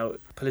ignorant about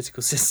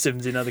political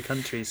systems in other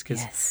countries because,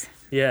 Yes.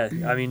 yeah,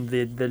 I mean,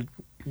 the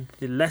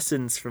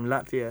lessons from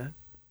Latvia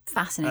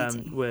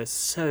Fascinating. were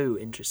so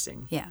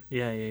interesting. Yeah.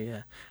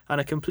 Yeah.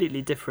 And a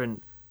completely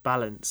different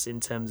balance in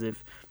terms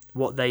of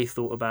what they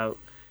thought about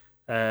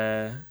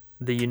the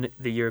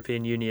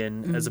European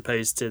Union as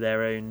opposed to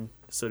their own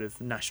sort of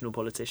national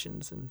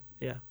politicians. And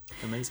yeah,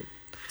 amazing.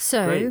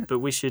 So, Great, but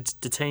we should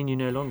detain you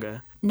no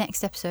longer.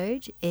 next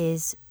episode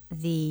is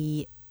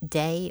the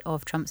day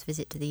of Trump's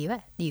visit to the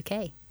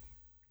UK.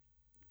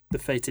 The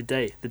fated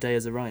day. The day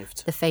has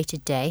arrived. The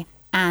fated day.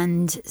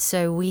 And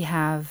so we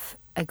have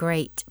a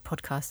great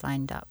podcast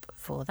lined up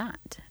for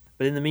that.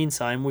 But in the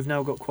meantime, we've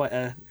now got quite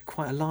a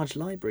large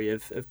library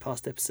of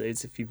past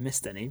episodes. If you've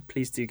missed any,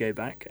 please do go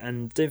back.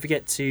 And don't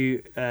forget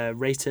to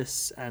rate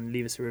us and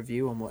leave us a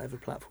review on whatever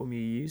platform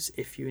you use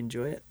if you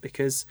enjoy it,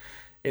 because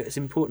it's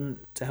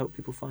important to help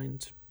people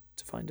find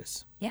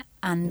us. Yeah,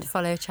 and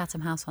follow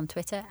Chatham House on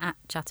Twitter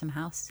 @Chatham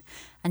House.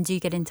 And do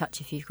get in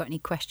touch if you've got any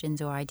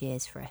questions or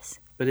ideas for us.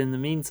 But in the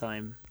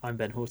meantime, I'm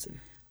Ben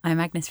Horton. I'm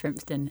Agnes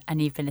Rimpston,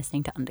 and you've been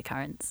listening to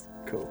Undercurrents.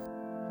 Cool.